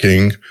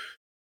thinking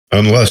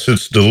unless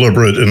it's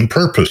deliberate and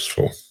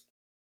purposeful.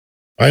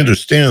 I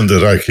understand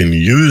that I can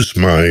use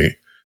my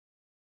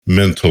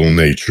mental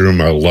nature,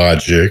 my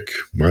logic,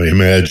 my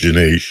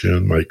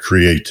imagination, my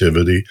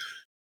creativity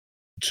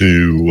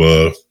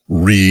to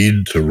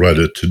read, to write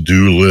a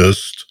to-do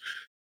list,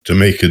 to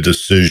make a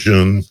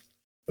decision,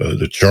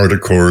 to chart a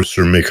course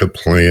or make a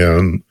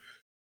plan,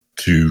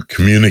 to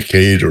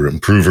communicate or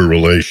improve a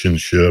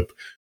relationship.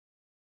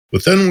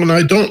 But then when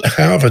I don't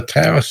have a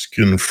task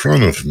in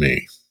front of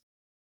me,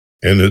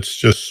 and it's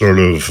just sort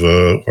of,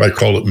 I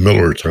call it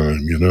Miller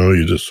time,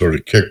 you just sort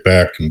of kick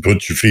back and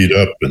put your feet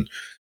up and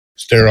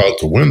stare out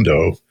the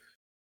window.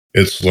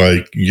 It's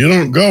like you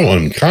don't go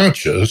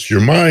unconscious.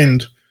 Your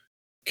mind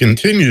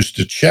continues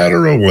to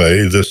chatter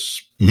away,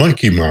 this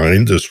monkey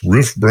mind, this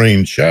roof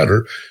brain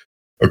chatter,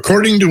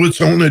 according to its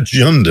own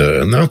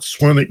agenda. And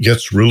that's when it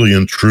gets really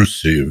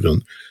intrusive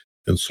and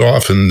so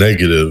often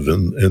negative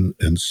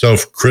and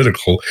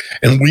self-critical.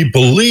 And we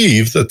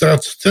believe that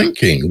that's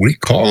thinking. We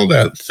call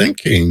that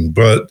thinking.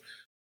 But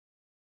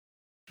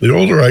the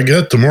older I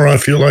get, the more I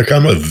feel like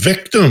I'm a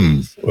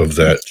victim of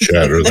that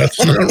chatter.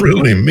 That's not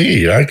really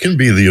me. I can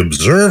be the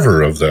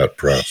observer of that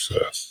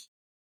process.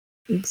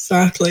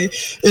 Exactly.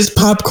 It's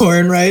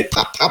popcorn, right?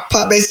 Pop, pop,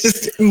 pop. It's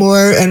just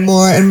more and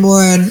more and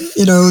more. And,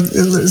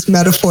 there's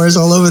metaphors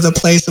all over the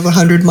place of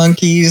 100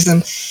 monkeys.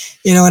 And,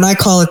 and I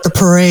call it the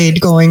parade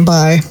going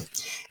by.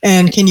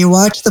 And can you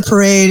watch the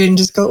parade and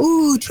just go,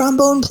 ooh,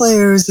 trombone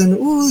players, and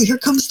ooh, here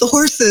comes the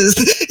horses.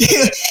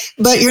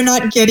 But you're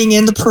not getting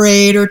in the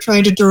parade or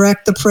trying to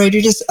direct the parade.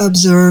 You're just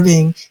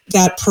observing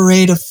that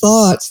parade of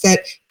thoughts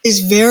that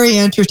is very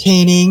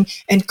entertaining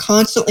and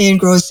constantly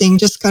engrossing,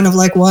 just kind of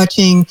like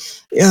watching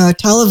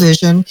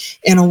television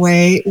in a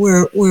way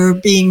where we're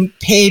being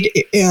paid.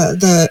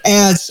 The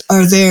ads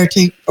are there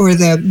or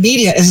the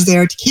media is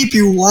there to keep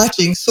you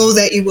watching so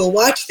that you will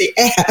watch the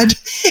ad,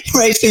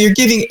 right? So you're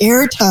giving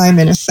airtime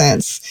in a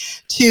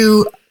sense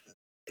to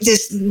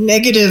this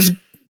negative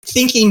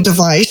thinking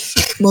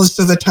device most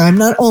of the time,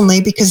 not only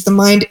because the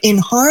mind in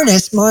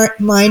harness,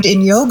 mind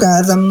in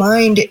yoga, the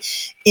mind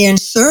in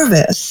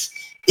service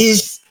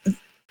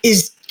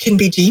can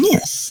be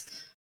genius,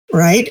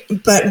 right?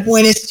 But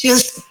when it's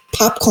just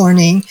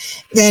popcorning,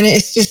 then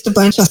it's just a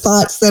bunch of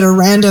thoughts that are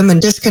random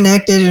and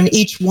disconnected, and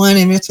each one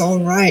in its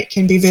own right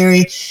can be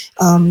very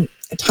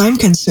time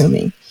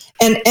consuming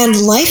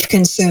and life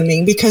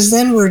consuming, because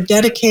then we're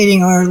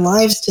dedicating our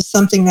lives to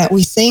something that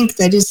we think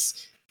that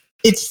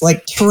it's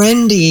like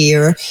trendy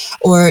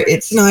or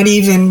it's not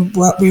even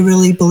what we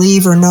really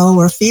believe or know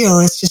or feel.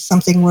 It's just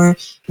something we're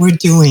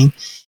doing.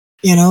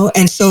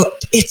 And so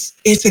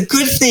it's a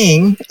good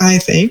thing, I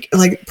think,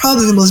 like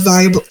probably the most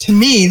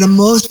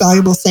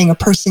valuable thing a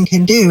person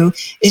can do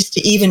is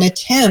to even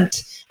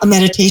attempt a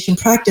meditation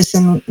practice.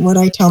 And what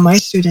I tell my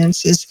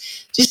students is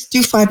just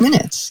do 5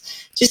 minutes.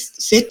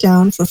 Just sit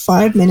down for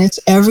 5 minutes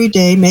every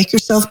day, make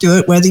yourself do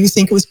it, whether you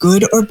think it was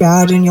good or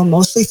bad, and you'll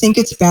mostly think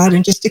it's bad,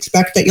 and just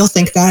expect that you'll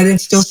think that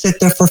and still sit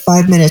there for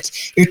 5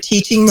 minutes. You're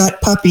teaching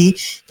that puppy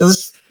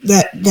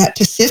that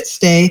to sit,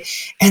 stay,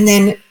 and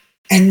then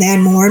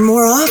more and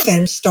more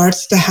often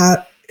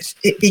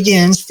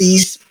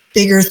these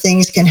bigger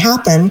things can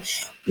happen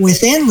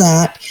within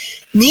that.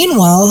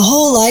 Meanwhile, the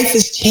whole life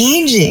is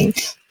changing.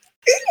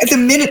 the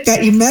minute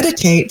that you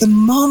meditate, the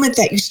moment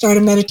that you start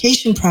a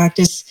meditation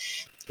practice,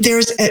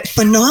 there's a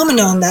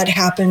phenomenon that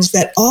happens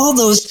that all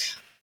those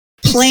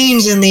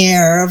planes in the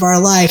air of our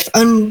life,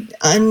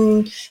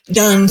 undone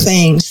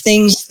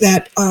things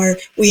that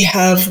we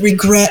have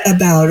regret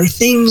about, or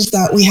things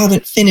that we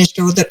haven't finished,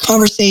 or the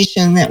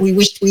conversation that we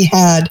wished we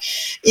had,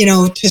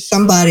 to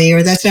somebody,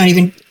 or that's not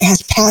even,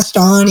 has passed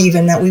on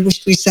even, that we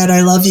wished we said,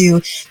 I love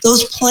you.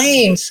 Those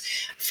planes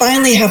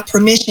finally have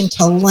permission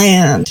to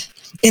land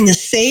in the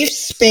safe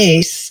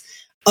space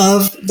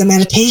of the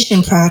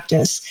meditation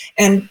practice,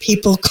 and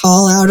people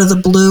call out of the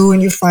blue,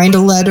 and you find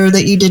a letter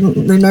that you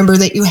didn't remember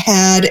that you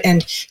had,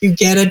 and you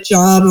get a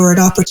job or an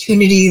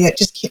opportunity that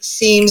just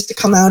seems to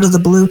come out of the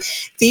blue.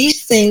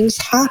 These things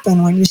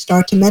happen when you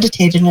start to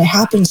meditate, and it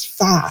happens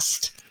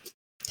fast.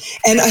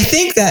 And I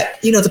think that,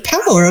 the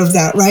power of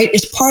that, right,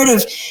 is part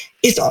of,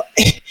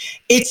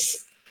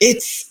 it's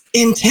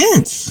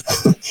intense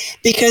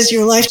because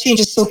your life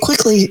changes so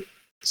quickly,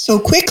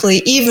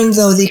 even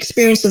though the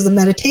experience of the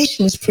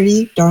meditation is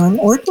pretty darn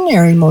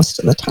ordinary most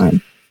of the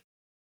time.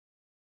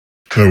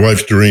 My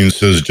wife, Doreen,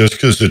 says just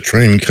because the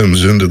train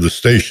comes into the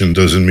station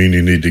doesn't mean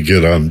you need to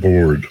get on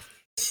board.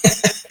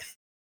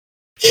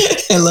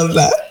 I love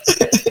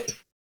that.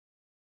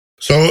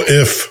 So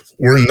if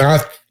we're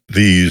not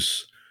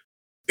these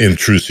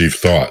intrusive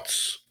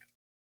thoughts,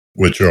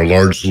 which are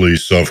largely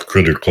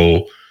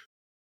self-critical,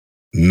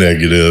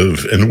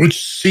 negative, and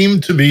which seem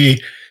to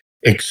be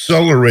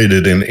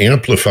accelerated and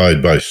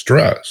amplified by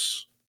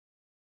stress.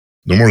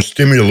 The more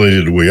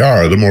stimulated we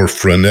are, the more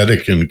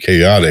frenetic and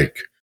chaotic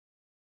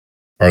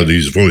are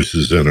these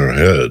voices in our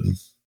head.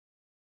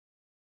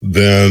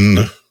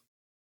 Then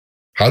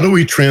how do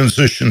we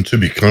transition to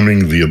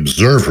becoming the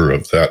observer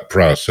of that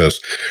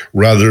process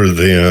rather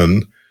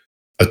than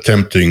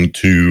attempting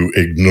to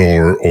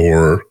ignore,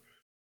 or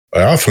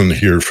I often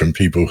hear from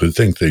people who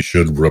think they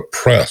should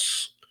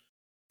repress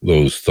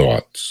those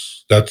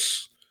thoughts.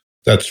 That's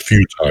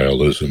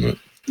futile, isn't it?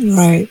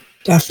 Right,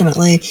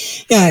 definitely.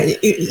 Yeah,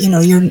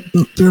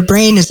 your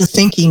brain is a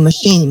thinking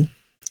machine.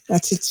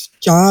 That's its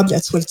job.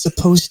 That's what it's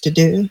supposed to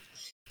do.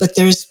 But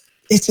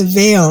it's a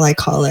veil, I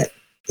call it.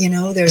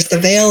 There's the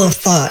veil of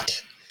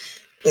thought.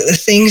 The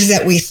things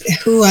that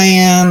who I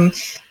am,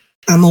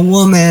 I'm a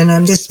woman,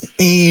 I'm this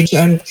age,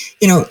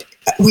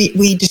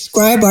 we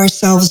describe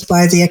ourselves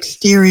by the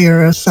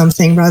exterior of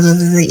something rather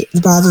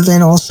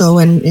than also,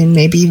 and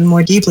maybe even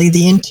more deeply,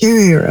 the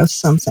interior of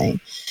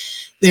something.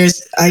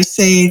 I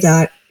say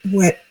that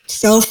what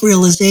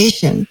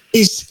self-realization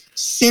is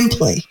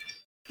simply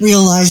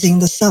realizing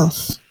the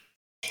self.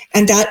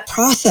 And that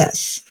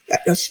process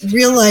of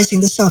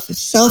realizing the self, of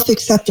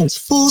self-acceptance,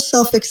 full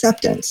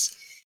self-acceptance,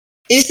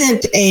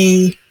 isn't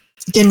a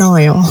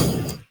denial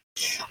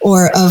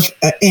or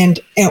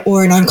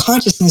an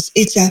unconsciousness.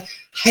 It's a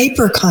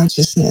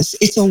hyper-consciousness.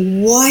 It's a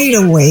wide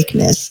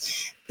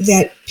awakeness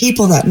that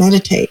people that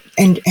meditate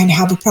and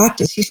have a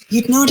practice,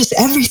 you'd notice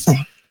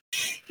everything.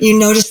 You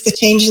notice the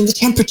change in the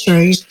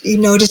temperature. You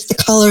notice the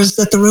colors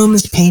that the room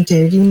is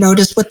painted. You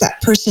notice what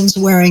that person's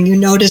wearing. You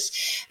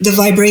notice the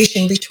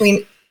vibration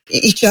between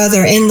each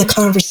other in the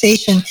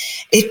conversation.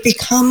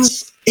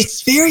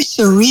 It's very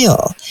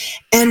surreal.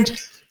 And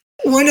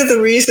one of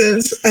the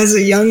reasons as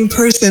a young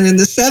person in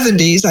the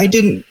 70s, I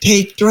didn't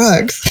take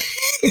drugs,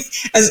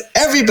 as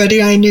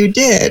everybody I knew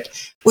did,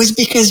 was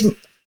because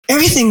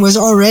everything was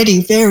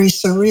already very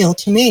surreal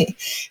to me.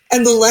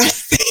 And the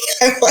last thing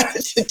I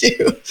wanted to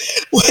do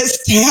was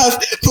to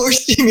have more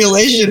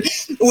stimulation,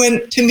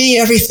 when to me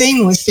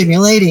everything was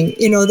stimulating.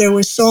 There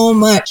was so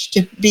much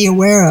to be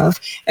aware of,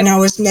 and I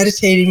was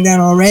meditating then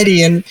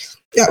already, and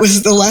that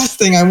was the last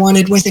thing I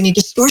wanted, was any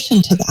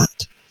distortion to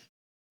that.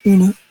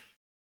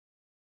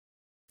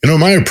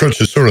 My approach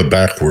is sort of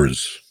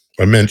backwards.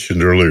 I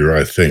mentioned earlier,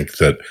 I think,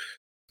 that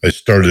I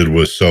started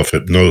with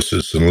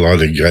self-hypnosis and a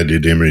lot of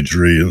guided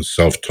imagery and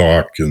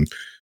self-talk and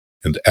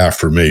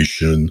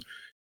affirmation.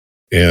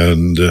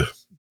 And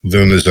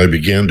then as I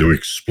began to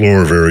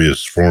explore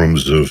various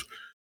forms of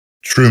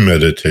true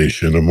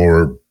meditation, a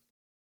more,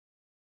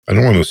 I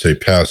don't want to say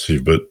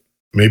passive, but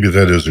maybe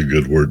that is a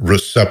good word,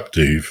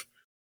 receptive,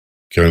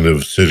 kind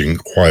of sitting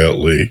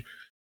quietly,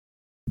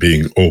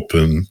 being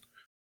open.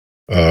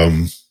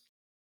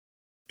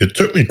 It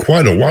took me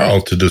quite a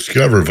while to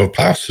discover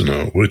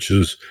Vipassana, which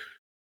is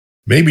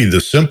maybe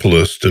the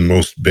simplest and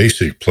most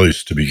basic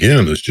place to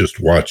begin, is just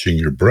watching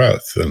your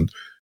breath. And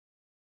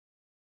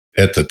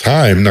at the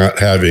time, not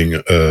having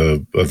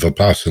a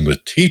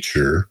Vipassana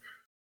teacher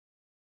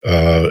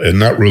and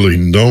not really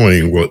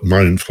knowing what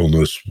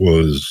mindfulness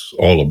was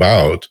all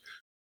about,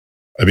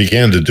 I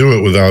began to do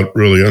it without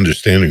really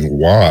understanding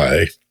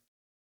why.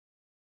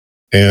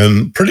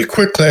 And pretty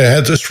quickly, I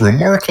had this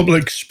remarkable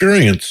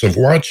experience of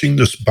watching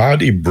this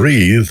body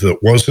breathe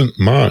that wasn't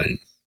mine.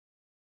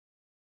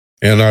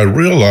 And I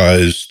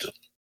realized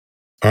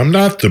I'm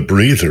not the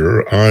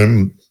breather.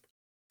 I'm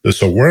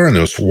this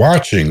awareness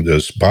watching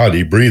this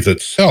body breathe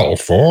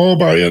itself all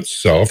by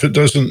itself. It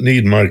doesn't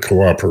need my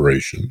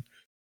cooperation.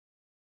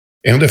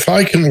 And if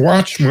I can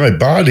watch my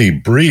body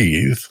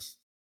breathe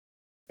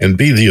and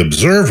be the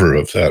observer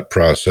of that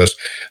process,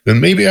 then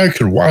maybe I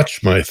could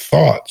watch my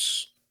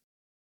thoughts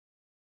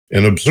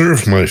and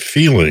observe my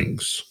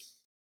feelings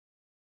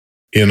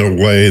in a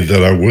way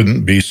that I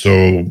wouldn't be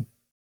so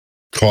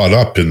caught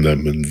up in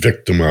them and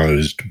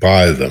victimized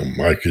by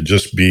them. I could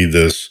just be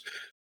this.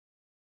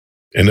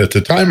 And at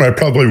the time, I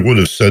probably would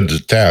have said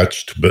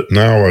detached, but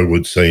now I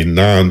would say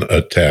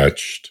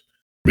non-attached,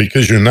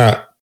 because you're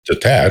not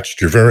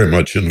detached. You're very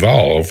much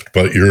involved,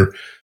 but you're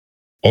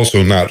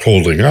also not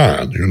holding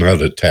on. You're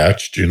not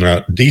attached. You're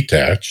not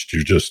detached.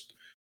 You're just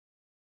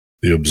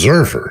the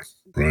observer,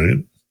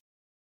 right?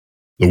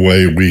 The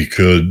way we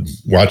could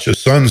watch a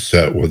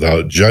sunset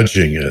without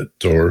judging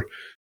it, or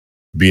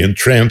be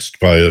entranced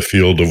by a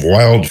field of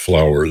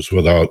wildflowers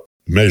without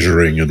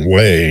measuring and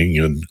weighing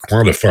and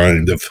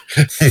quantifying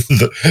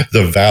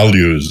the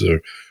values,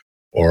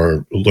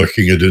 or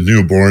looking at a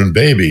newborn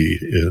baby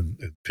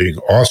and being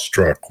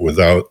awestruck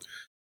without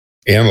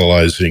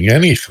analyzing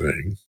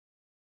anything.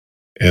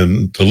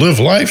 And to live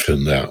life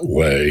in that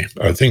way,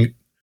 I think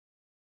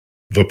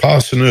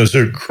Vipassana is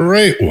a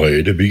great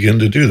way to begin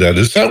to do that.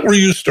 Is that where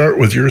you start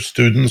with your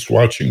students,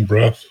 watching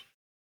breath?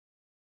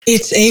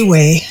 It's a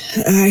way.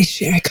 I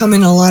come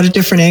in a lot of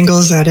different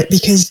angles at it,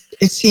 because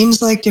it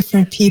seems like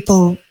different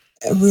people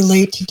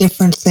relate to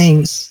different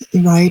things,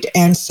 right?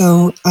 And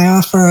so I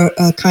offer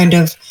a kind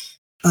of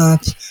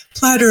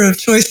platter of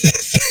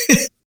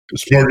choices.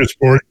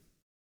 Smorgasbord,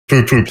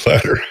 poo-poo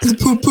platter. The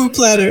poo-poo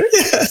platter,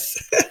 yes.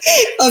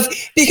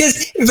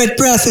 But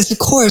breath is, of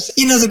course,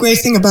 the great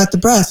thing about the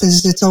breath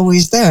is it's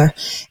always there.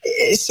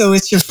 So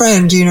it's your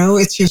friend,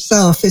 it's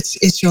yourself,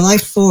 it's your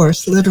life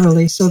force,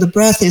 literally. So the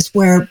breath is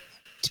where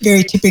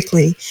very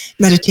typically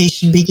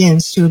meditation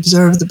begins, to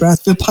observe the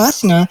breath.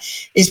 Vipassana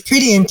is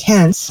pretty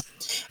intense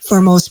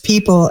for most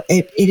people.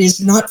 It is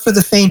not for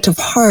the faint of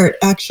heart,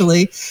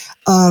 actually.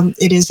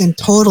 It is in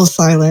total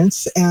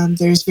silence, and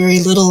there's very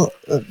little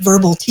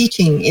verbal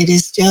teaching. It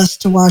is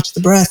just to watch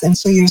the breath. And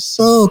so you're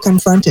so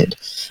confronted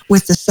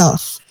with the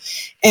self.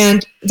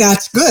 And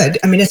that's good.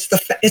 I mean, it's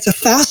a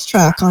fast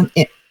track on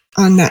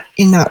that,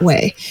 in that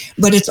way.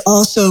 But it's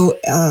also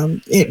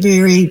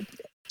very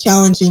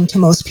challenging to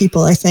most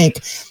people, I think.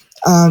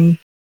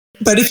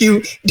 But if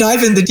you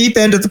dive in the deep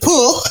end of the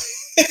pool,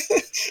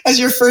 as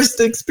your first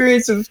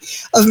experience of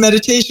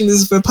meditation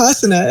is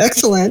Vipassana,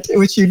 excellent,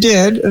 which you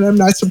did, and I'm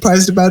not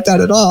surprised about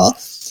that at all,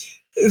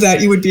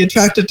 that you would be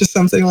attracted to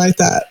something like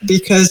that,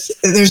 because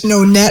there's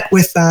no net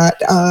with that.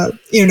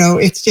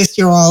 It's just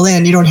you're all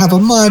in. You don't have a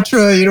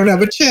mantra, you don't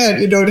have a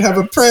chant, you don't have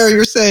a prayer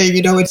you're saying,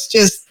 it's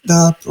just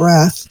the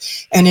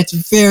breath. And it's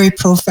very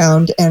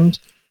profound, and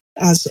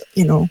as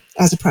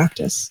a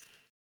practice.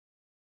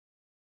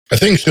 I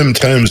think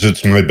sometimes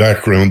it's my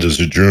background as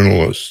a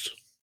journalist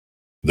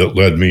that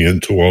led me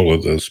into all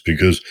of this,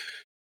 because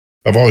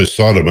I've always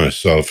thought of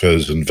myself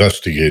as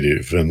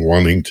investigative and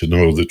wanting to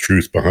know the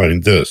truth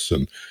behind this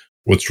and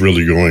what's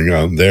really going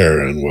on there,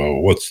 and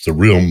what's the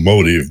real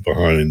motive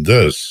behind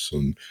this,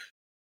 and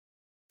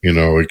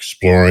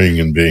exploring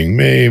and being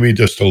maybe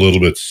just a little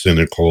bit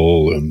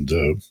cynical, and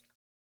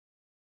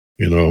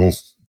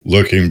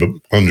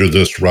looking under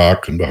this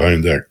rock and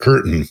behind that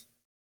curtain.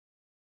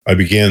 I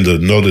began to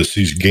notice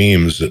these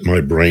games that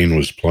my brain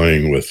was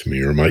playing with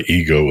me, or my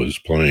ego was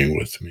playing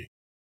with me.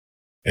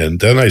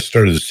 And then I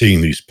started seeing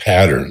these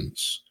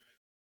patterns.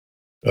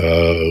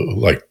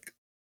 Like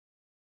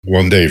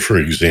one day, for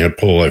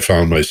example, I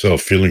found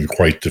myself feeling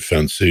quite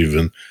defensive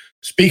and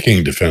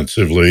speaking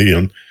defensively.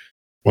 And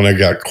when I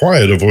got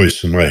quiet, a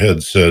voice in my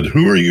head said,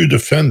 "Who are you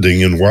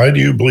defending, and why do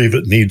you believe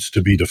it needs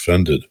to be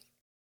defended?"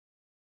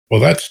 Well,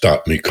 that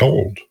stopped me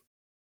cold,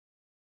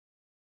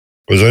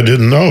 because I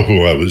didn't know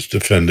who I was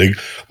defending,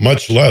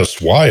 much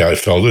less why I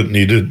felt it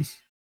needed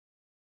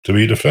to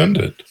be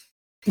defended.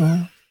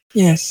 Wow.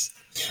 Yes,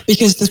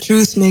 because the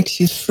truth makes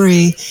you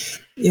free.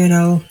 You're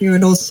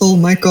an old soul,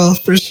 Michael,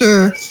 for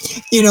sure.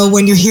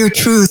 When you hear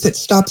truth, it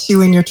stops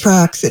you in your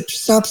tracks. It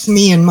stops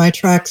me in my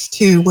tracks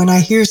too. When I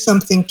hear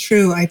something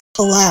true, I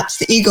collapse.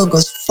 The ego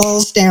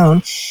falls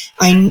down.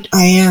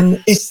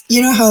 It's,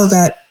 how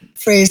that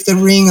phrase, the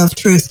ring of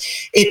truth,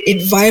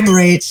 it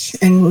vibrates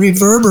and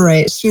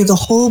reverberates through the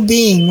whole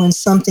being when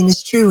something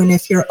is true. And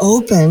if you're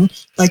open,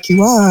 like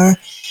you are,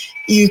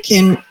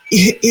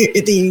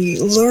 the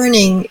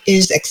learning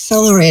is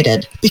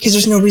accelerated, because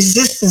there's no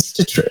resistance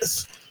to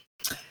truth.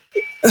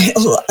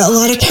 A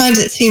lot of times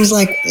it seems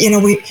like,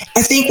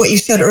 I think what you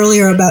said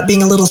earlier about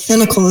being a little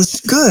cynical is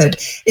good.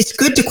 It's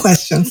good to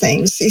question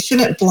things. You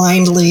shouldn't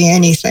blindly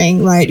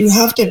anything, right? You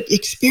have to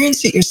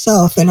experience it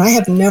yourself. And I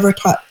have never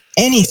taught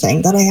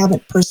anything that I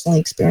haven't personally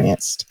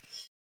experienced.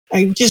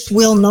 I just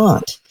will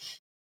not.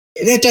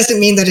 That doesn't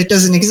mean that it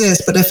doesn't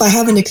exist, but if I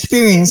haven't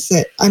experienced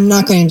it, I'm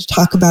not going to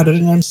talk about it,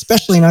 and I'm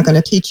especially not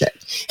going to teach it,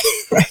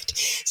 right?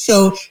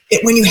 So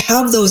when you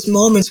have those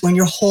moments when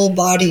your whole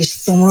body is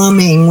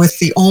thrumming with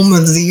the om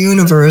of the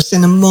universe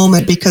in a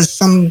moment because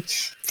some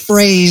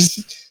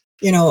phrase,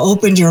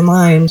 opened your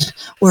mind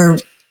or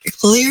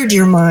cleared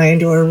your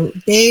mind or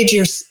made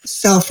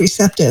yourself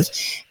receptive,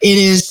 it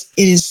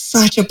is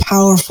such a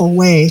powerful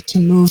way to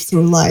move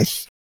through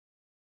life.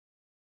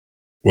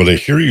 what I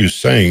hear you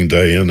saying,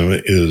 Diana,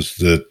 is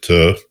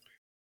that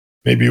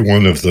maybe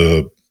one of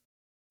the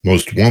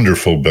most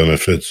wonderful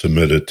benefits of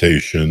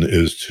meditation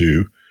is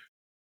to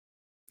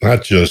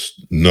not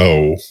just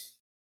know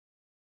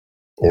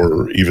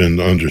or even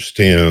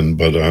understand,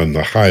 but on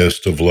the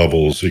highest of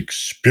levels,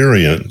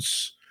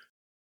 experience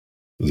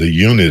the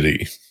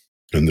unity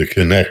and the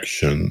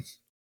connection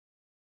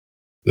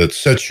that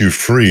sets you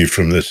free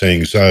from this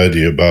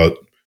anxiety about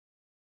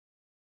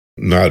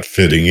not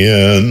fitting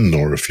in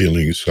or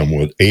feeling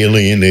somewhat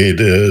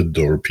alienated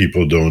or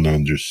people don't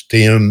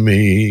understand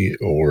me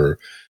or,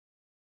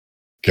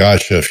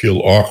 gosh, I feel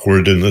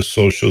awkward in this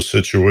social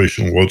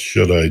situation. What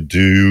should I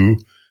do?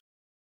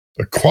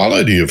 A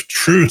quality of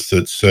truth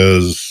that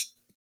says,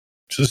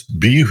 just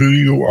be who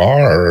you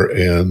are.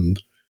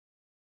 And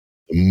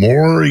the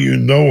more you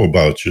know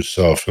about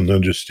yourself and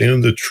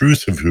understand the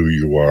truth of who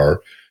you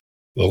are,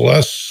 the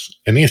less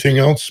anything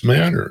else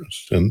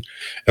matters. And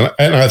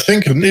I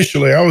think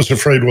initially I was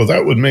afraid, well,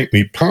 that would make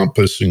me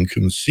pompous and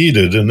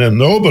conceited, and then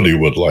nobody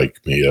would like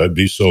me. I'd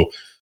be so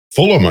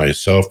full of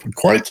myself, but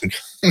quite the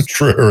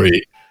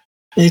contrary.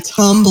 It's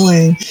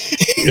humbling.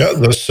 Yeah,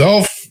 the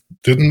self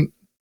didn't,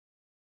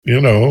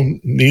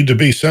 need to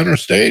be center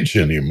stage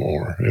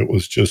anymore. It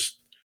was just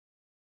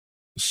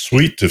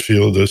sweet to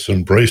feel this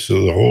embrace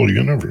of the whole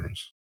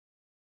universe.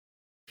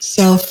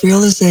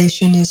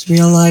 Self-realization is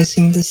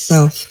realizing the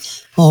self.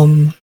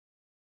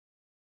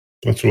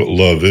 That's what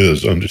love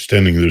is,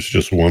 understanding there's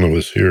just one of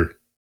us here.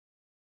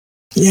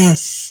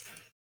 Yes.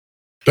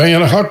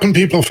 Diana, how can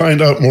people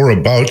find out more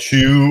about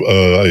you?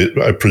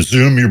 I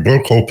presume your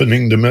book,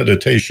 Opening to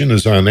Meditation,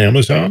 is on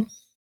Amazon?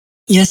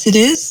 Yes, it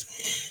is.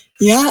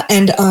 Yeah,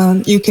 and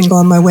you can go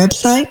on my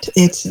website.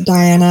 It's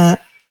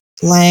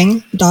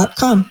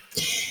dianalang.com.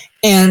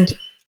 And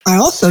I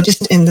also,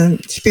 just in the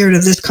spirit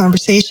of this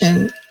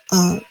conversation,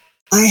 I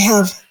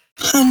have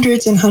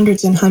hundreds and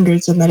hundreds and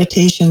hundreds of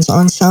meditations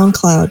on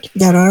SoundCloud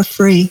that are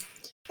free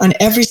on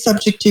every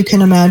subject you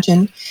can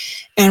imagine.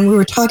 And we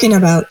were talking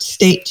about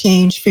state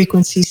change,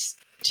 frequency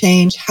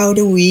change. How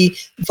do we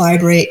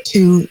vibrate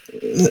to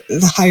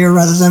the higher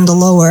rather than the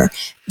lower?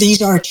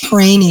 These are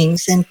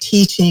trainings and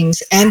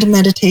teachings and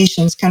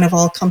meditations kind of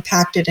all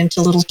compacted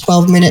into little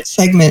 12-minute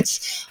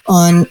segments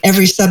on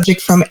every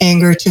subject from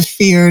anger to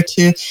fear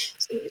to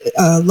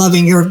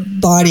loving your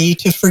body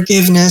to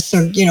forgiveness,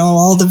 or,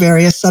 all the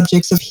various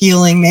subjects of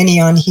healing, many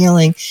on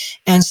healing.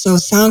 And so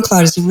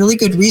SoundCloud is a really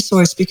good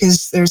resource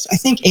because there's, I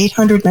think,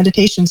 800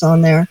 meditations on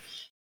there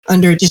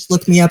under, just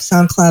look me up,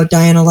 SoundCloud,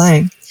 Diana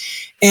Lang.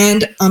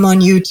 And I'm on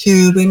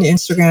YouTube and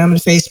Instagram and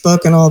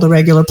Facebook and all the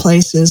regular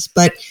places.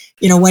 But,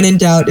 when in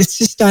doubt, it's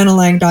just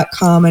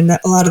dianalang.com, and a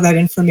lot of that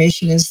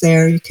information is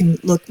there. You can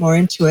look more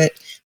into it.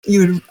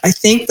 I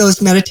think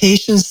those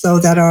meditations, though,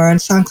 that are on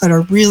SoundCloud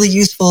are really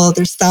useful.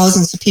 There's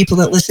thousands of people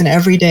that listen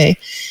every day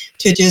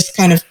to just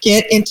kind of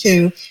get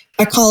into,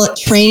 I call it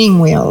training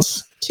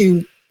wheels,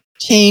 to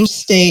change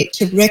state,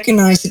 to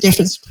recognize the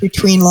difference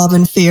between love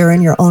and fear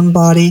in your own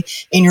body,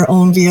 in your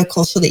own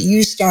vehicle, so that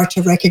you start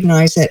to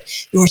recognize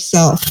it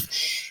yourself.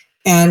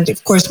 And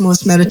of course,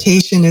 most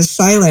meditation is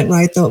silent,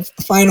 right? The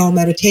final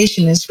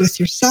meditation is with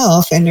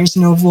yourself, and there's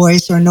no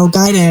voice or no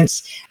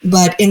guidance.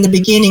 But in the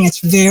beginning, it's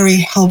very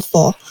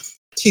helpful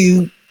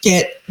to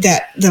get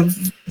that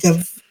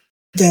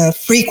the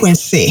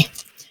frequency,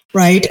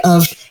 right,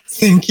 of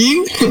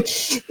thinking,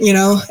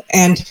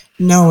 and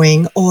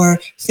knowing,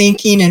 or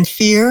thinking and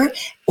fear,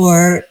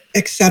 or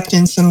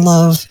acceptance and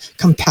love,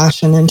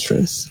 compassion and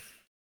truth.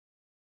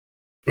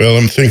 Well,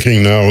 I'm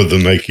thinking now with the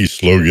Nike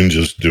slogan,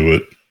 just do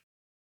it.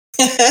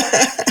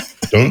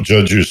 Don't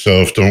judge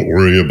yourself. Don't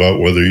worry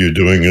about whether you're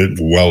doing it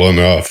well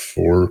enough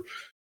or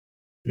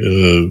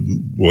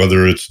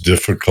whether it's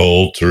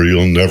difficult or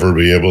you'll never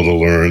be able to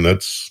learn.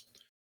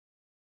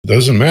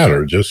 Doesn't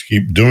matter. Just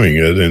keep doing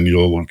it and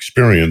you'll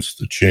experience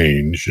the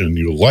change and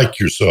you'll like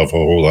yourself a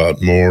whole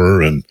lot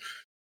more. And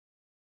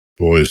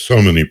boy,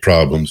 so many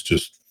problems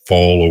just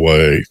fall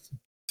away.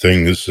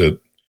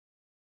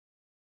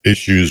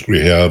 Issues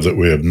we have that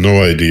we have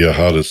no idea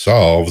how to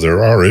solve.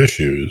 There are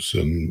issues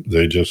and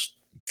they just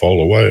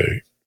fall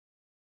away.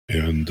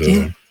 And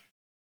it's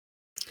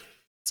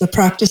a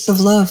practice of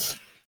love.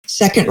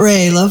 Second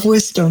ray, love,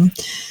 wisdom.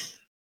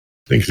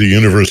 I think the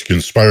universe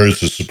conspires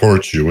to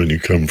support you when you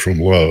come from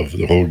love.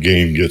 The whole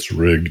game gets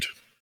rigged.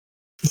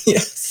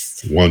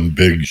 Yes. One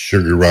big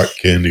sugar rock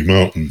candy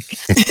mountain.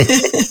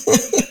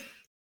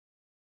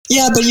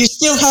 Yeah, but you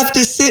still have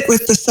to sit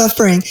with the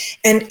suffering.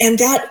 And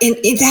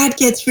that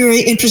gets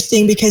very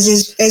interesting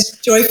because as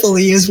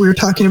joyfully as we're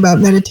talking about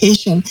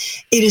meditation,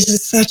 it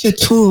is such a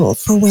tool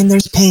for when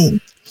there's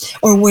pain,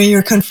 or when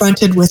you're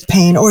confronted with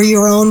pain, or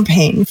your own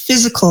pain,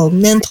 physical,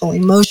 mental,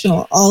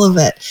 emotional, all of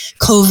it,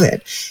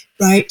 COVID,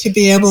 right? To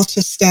be able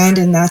to stand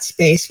in that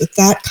space with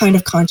that kind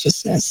of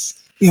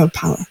consciousness, you have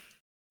power.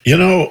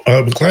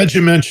 I'm glad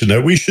you mentioned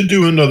that. We should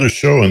do another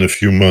show in a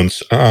few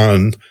months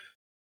on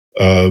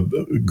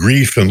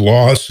grief and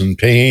loss and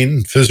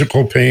pain,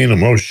 physical pain,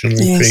 emotional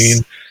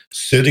pain,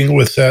 sitting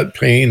with that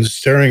pain,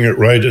 staring it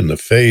right in the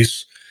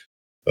face,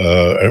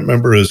 I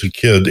remember as a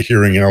kid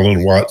hearing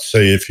Alan Watts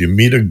say, if you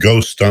meet a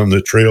ghost on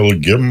the trail,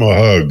 give him a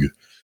hug.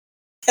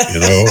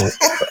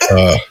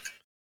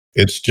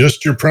 It's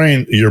just your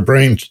brain,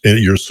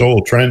 your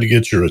soul trying to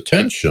get your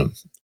attention.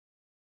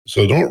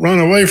 So don't run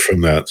away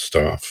from that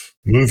stuff.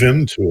 Move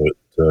into it.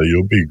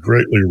 You'll be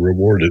greatly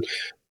rewarded.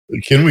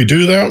 Can we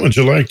do that? Would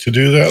you like to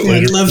do that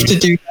later? I'd love to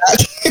do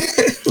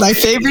that. My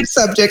favorite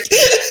subject.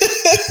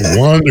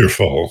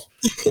 Wonderful.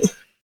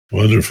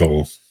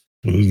 Wonderful.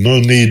 There's no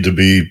need to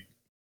be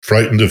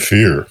frightened of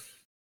fear.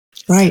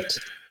 Right.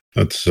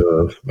 That's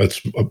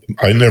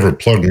I never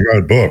plug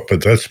my book,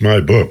 but that's my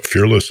book,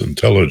 Fearless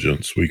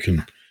Intelligence. We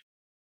can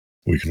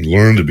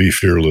learn to be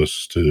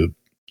fearless, to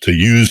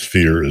use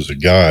fear as a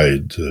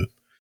guide, to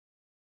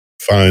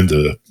find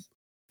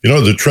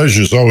the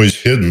treasure's always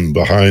hidden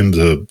behind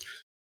the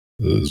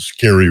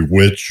scary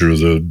witch or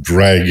the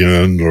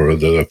dragon or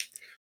the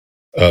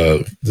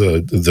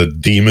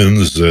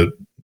demons that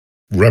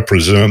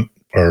represent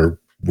our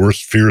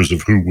worst fears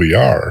of who we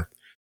are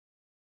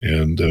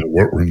and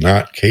what we're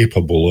not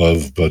capable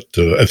of. But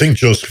I think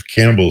Joseph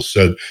Campbell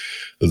said,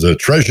 the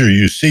treasure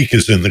you seek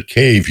is in the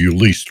cave you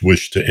least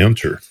wish to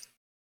enter.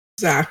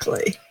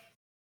 Exactly.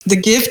 The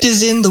gift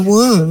is in the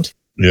wound.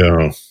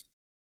 Yeah.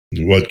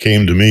 What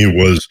came to me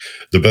was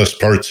the best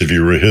parts of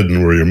you are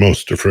hidden where you're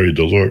most afraid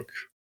to look.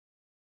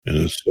 And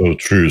it's so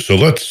true. So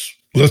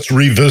let's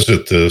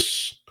revisit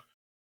this,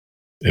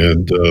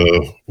 and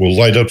we'll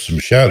light up some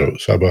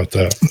shadows. How about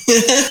that?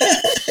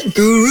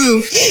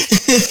 Guru.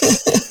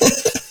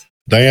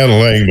 Diana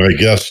Lang, my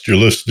guest, you're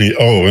listening.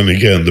 Oh, and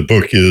again, the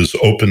book is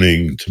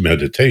Opening to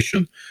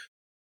Meditation,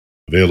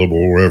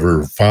 available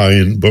wherever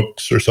fine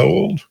books are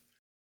sold.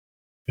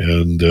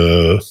 And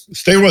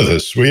stay with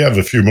us. We have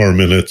a few more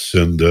minutes,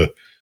 and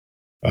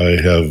I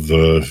have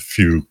a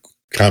few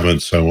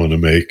comments I want to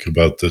make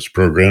about this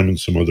program and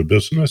some other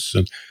business.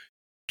 And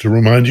to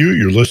remind you,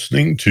 you're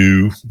listening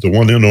to the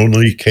one and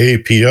only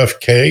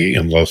KPFK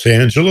in Los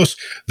Angeles.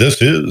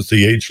 This is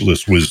the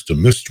Ageless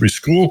Wisdom Mystery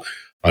School.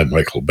 I'm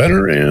Michael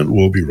Benner, and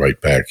we'll be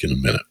right back in a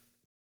minute.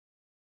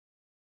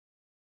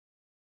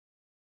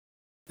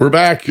 We're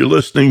back. You're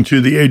listening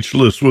to the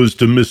Ageless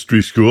Wisdom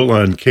Mystery School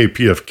on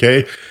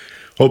KPFK.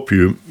 Hope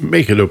you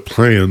make it a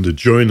plan to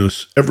join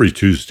us every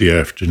Tuesday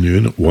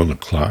afternoon at 1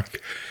 o'clock.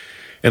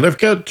 And I've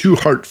got two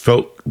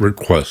heartfelt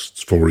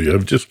requests for you.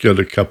 I've just got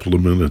a couple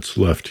of minutes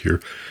left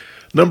here.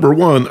 Number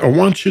one, I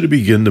want you to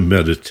begin to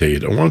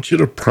meditate. I want you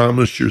to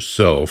promise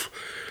yourself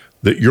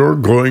that you're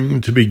going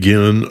to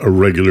begin a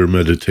regular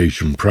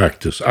meditation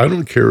practice. I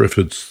don't care if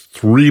it's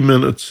 3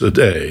 minutes a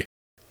day.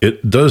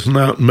 It does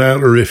not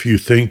matter if you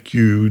think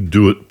you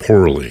do it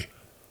poorly,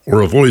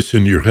 or a voice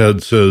in your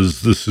head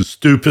says, this is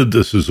stupid,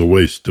 this is a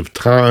waste of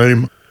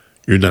time,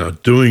 you're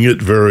not doing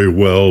it very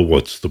well,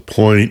 what's the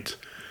point?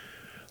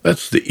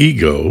 That's the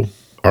ego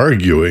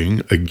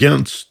arguing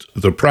against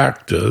the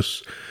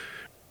practice,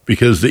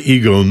 because the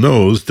ego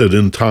knows that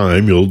in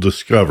time you'll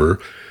discover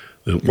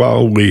that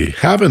while we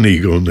have an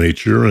ego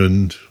nature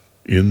and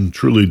in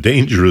truly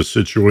dangerous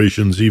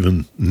situations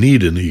even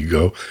need an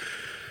ego,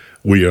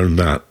 we are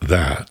not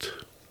that.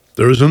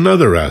 There is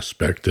another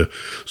aspect, a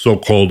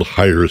so-called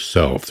higher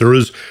self. There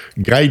is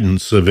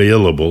guidance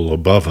available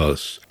above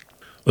us,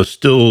 a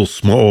still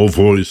small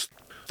voice.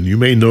 You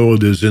may know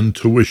it as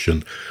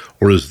intuition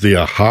or as the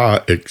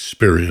aha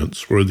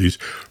experience, where these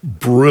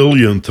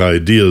brilliant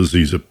ideas,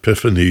 these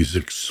epiphanies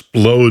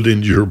explode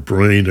into your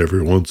brain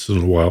every once in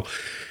a while.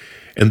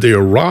 And they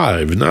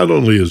arrive not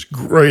only as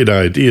great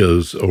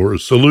ideas or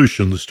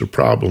solutions to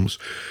problems,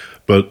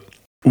 but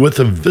with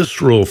a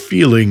visceral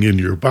feeling in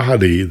your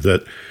body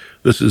that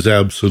this is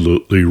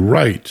absolutely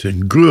right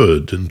and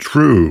good and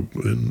true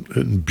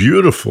and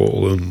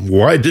beautiful. And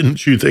why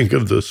didn't you think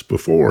of this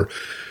before?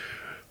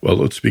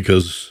 Well, it's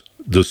because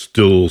the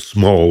still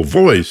small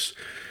voice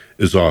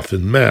is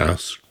often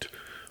masked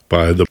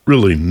by the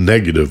really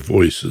negative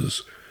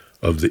voices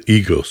of the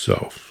ego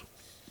self.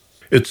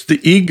 It's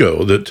the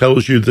ego that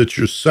tells you that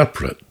you're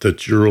separate,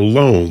 that you're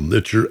alone,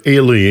 that you're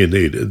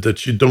alienated,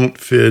 that you don't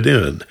fit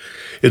in.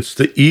 It's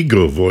the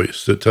ego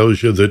voice that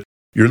tells you that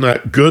you're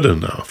not good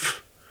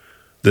enough,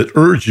 that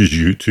urges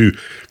you to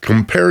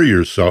compare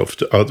yourself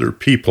to other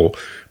people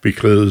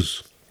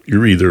because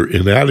you're either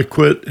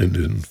inadequate and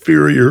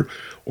inferior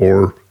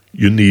or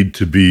you need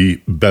to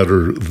be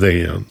better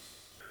than.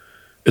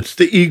 It's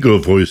the ego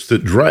voice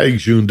that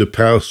drags you into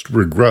past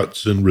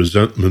regrets and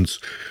resentments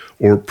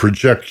or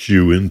projects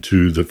you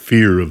into the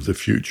fear of the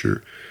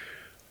future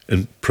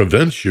and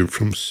prevents you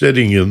from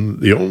sitting in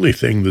the only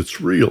thing that's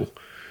real,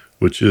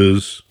 which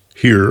is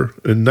here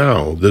and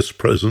now, this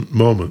present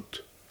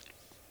moment.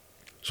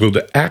 So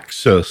to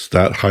access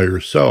that higher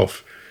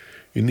self,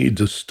 you need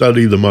to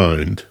study the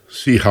mind,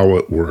 see how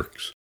it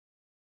works.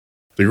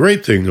 The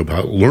great thing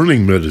about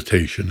learning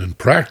meditation and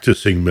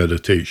practicing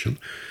meditation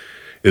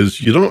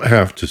is you don't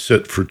have to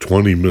sit for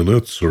 20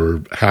 minutes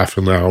or half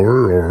an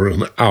hour or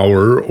an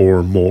hour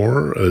or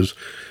more, as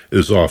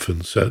is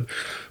often said.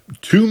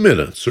 2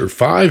 minutes or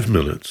 5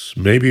 minutes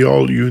may be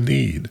all you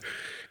need.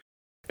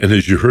 And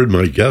as you heard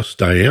my guest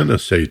Diana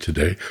say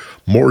today,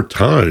 more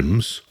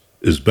times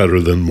is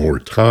better than more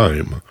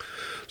time.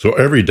 So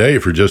every day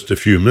for just a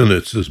few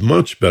minutes is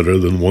much better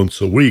than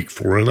once a week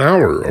for an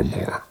hour or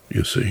more,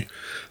 you see.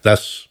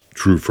 That's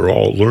true for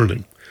all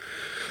learning.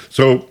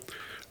 So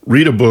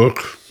read a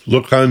book,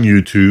 look on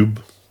YouTube,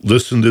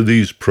 listen to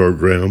these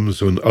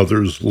programs and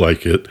others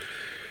like it,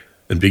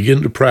 and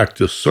begin to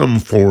practice some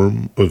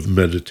form of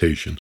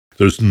meditation.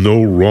 There's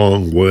no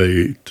wrong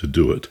way to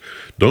do it.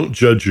 Don't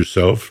judge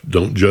yourself.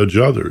 Don't judge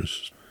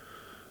others.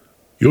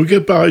 You'll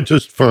get by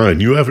just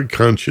fine. You have a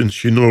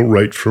conscience. You know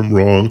right from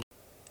wrong.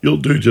 You'll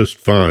do just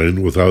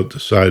fine without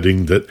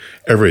deciding that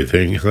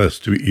everything has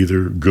to be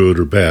either good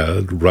or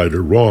bad, right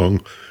or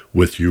wrong,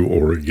 with you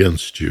or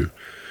against you.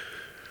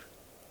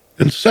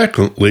 And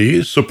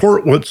secondly,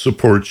 support what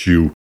supports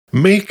you.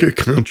 Make a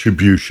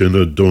contribution,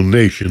 a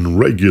donation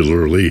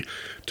regularly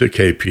to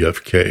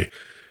KPFK.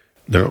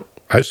 Now,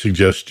 I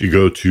suggest you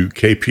go to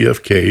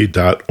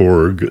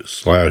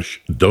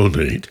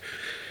kpfk.org/donate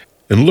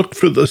and look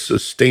for the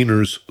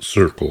Sustainers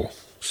Circle.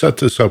 Set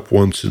this up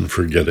once and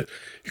forget it.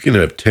 You can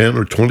have $10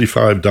 or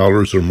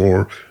 $25 or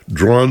more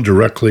drawn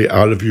directly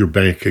out of your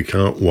bank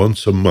account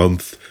once a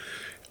month.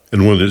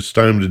 And when it's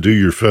time to do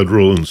your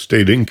federal and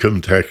state income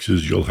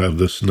taxes, you'll have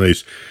this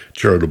nice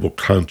charitable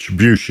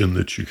contribution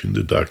that you can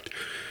deduct.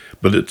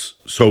 But it's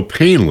so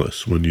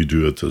painless when you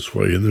do it this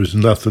way, and there's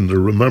nothing to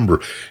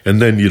remember.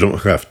 And then you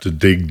don't have to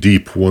dig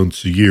deep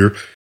once a year.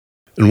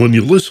 And when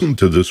you listen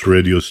to this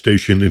radio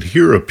station and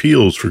hear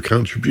appeals for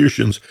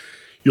contributions,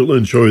 you'll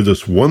enjoy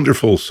this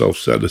wonderful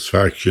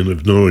self-satisfaction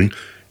of knowing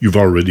you've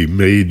already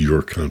made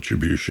your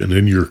contribution,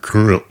 and you're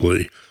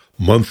currently,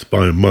 month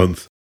by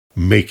month,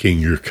 making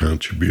your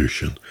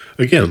contribution.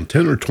 Again,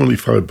 $10 or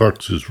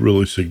 $25 is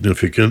really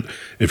significant.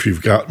 If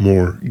you've got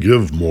more,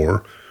 give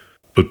more.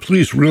 But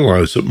please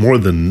realize that more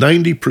than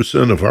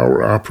 90% of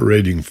our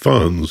operating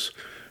funds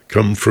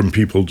come from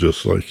people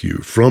just like you,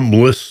 from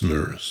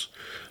listeners,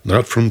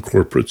 not from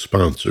corporate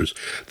sponsors.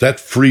 That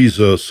frees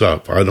us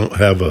up. I don't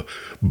have a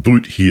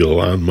boot heel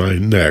on my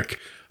neck.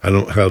 I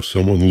don't have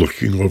someone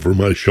looking over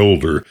my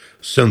shoulder,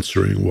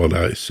 censoring what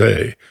I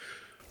say.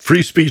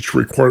 Free speech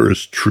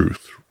requires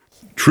truth.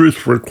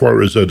 Truth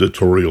requires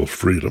editorial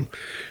freedom,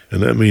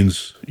 and that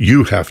means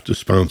you have to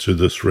sponsor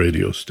this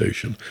radio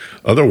station.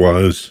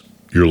 Otherwise,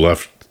 you're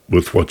left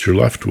with what you're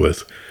left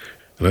with,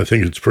 and I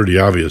think it's pretty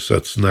obvious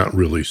that's not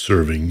really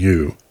serving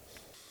you.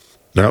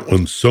 Not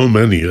when so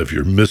many of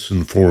your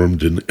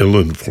misinformed and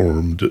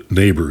ill-informed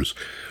neighbors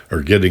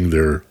are getting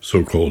their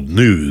so-called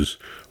news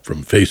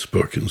from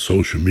Facebook and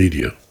social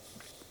media.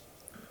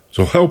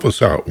 So help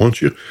us out,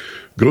 won't you?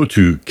 Go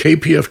to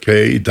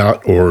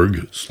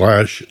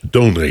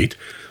kpfk.org/donate.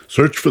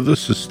 Search for the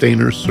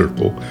Sustainers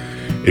Circle.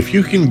 If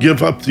you can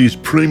give up these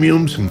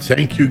premiums and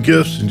thank you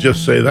gifts and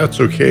just say, that's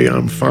okay,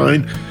 I'm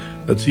fine,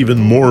 that's even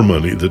more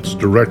money that's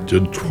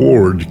directed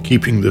toward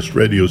keeping this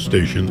radio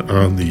station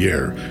on the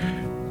air.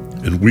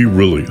 And we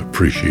really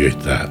appreciate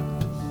that.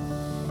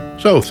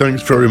 So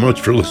thanks very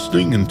much for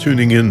listening and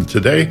tuning in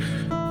today.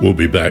 We'll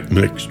be back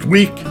next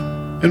week.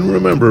 And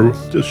remember,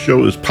 this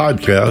show is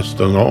podcast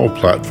on all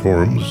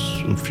platforms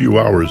a few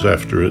hours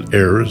after it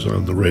airs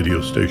on the radio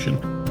station.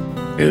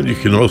 And you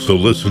can also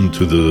listen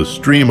to the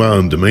stream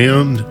on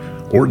demand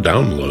or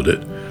download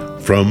it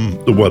from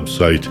the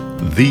website,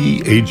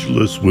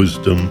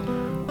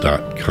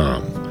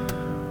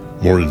 theagelesswisdom.com.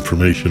 More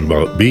information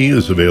about me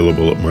is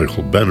available at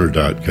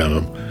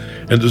michaelbenner.com.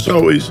 And as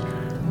always,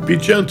 be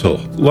gentle,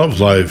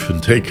 love life,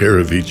 and take care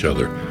of each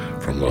other.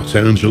 From Los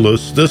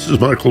Angeles, this is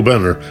Michael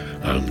Benner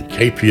on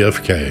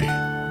KPFK.